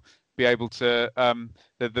still be able to.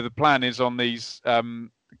 The plan is on these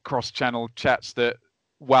cross-channel chats that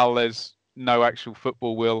while there's no actual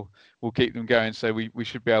football, we'll keep them going. So we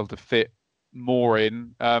should be able to fit more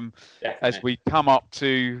in as we come up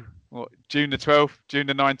to June the 12th, June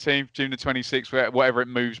the 19th, June the 26th, whatever it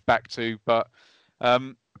moves back to. But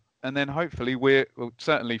and then hopefully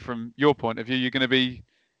certainly from your point of view, you're going to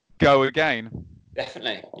go again.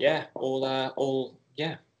 Definitely, yeah. All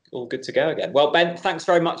good to go again. Well, Ben, thanks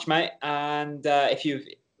very much, mate. And if you've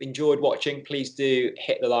enjoyed watching, please do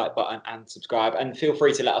hit the like button and subscribe, and feel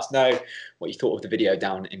free to let us know what you thought of the video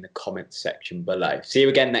down in the comments section below. See you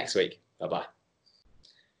again next week. Bye-bye.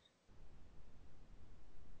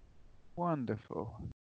 Wonderful.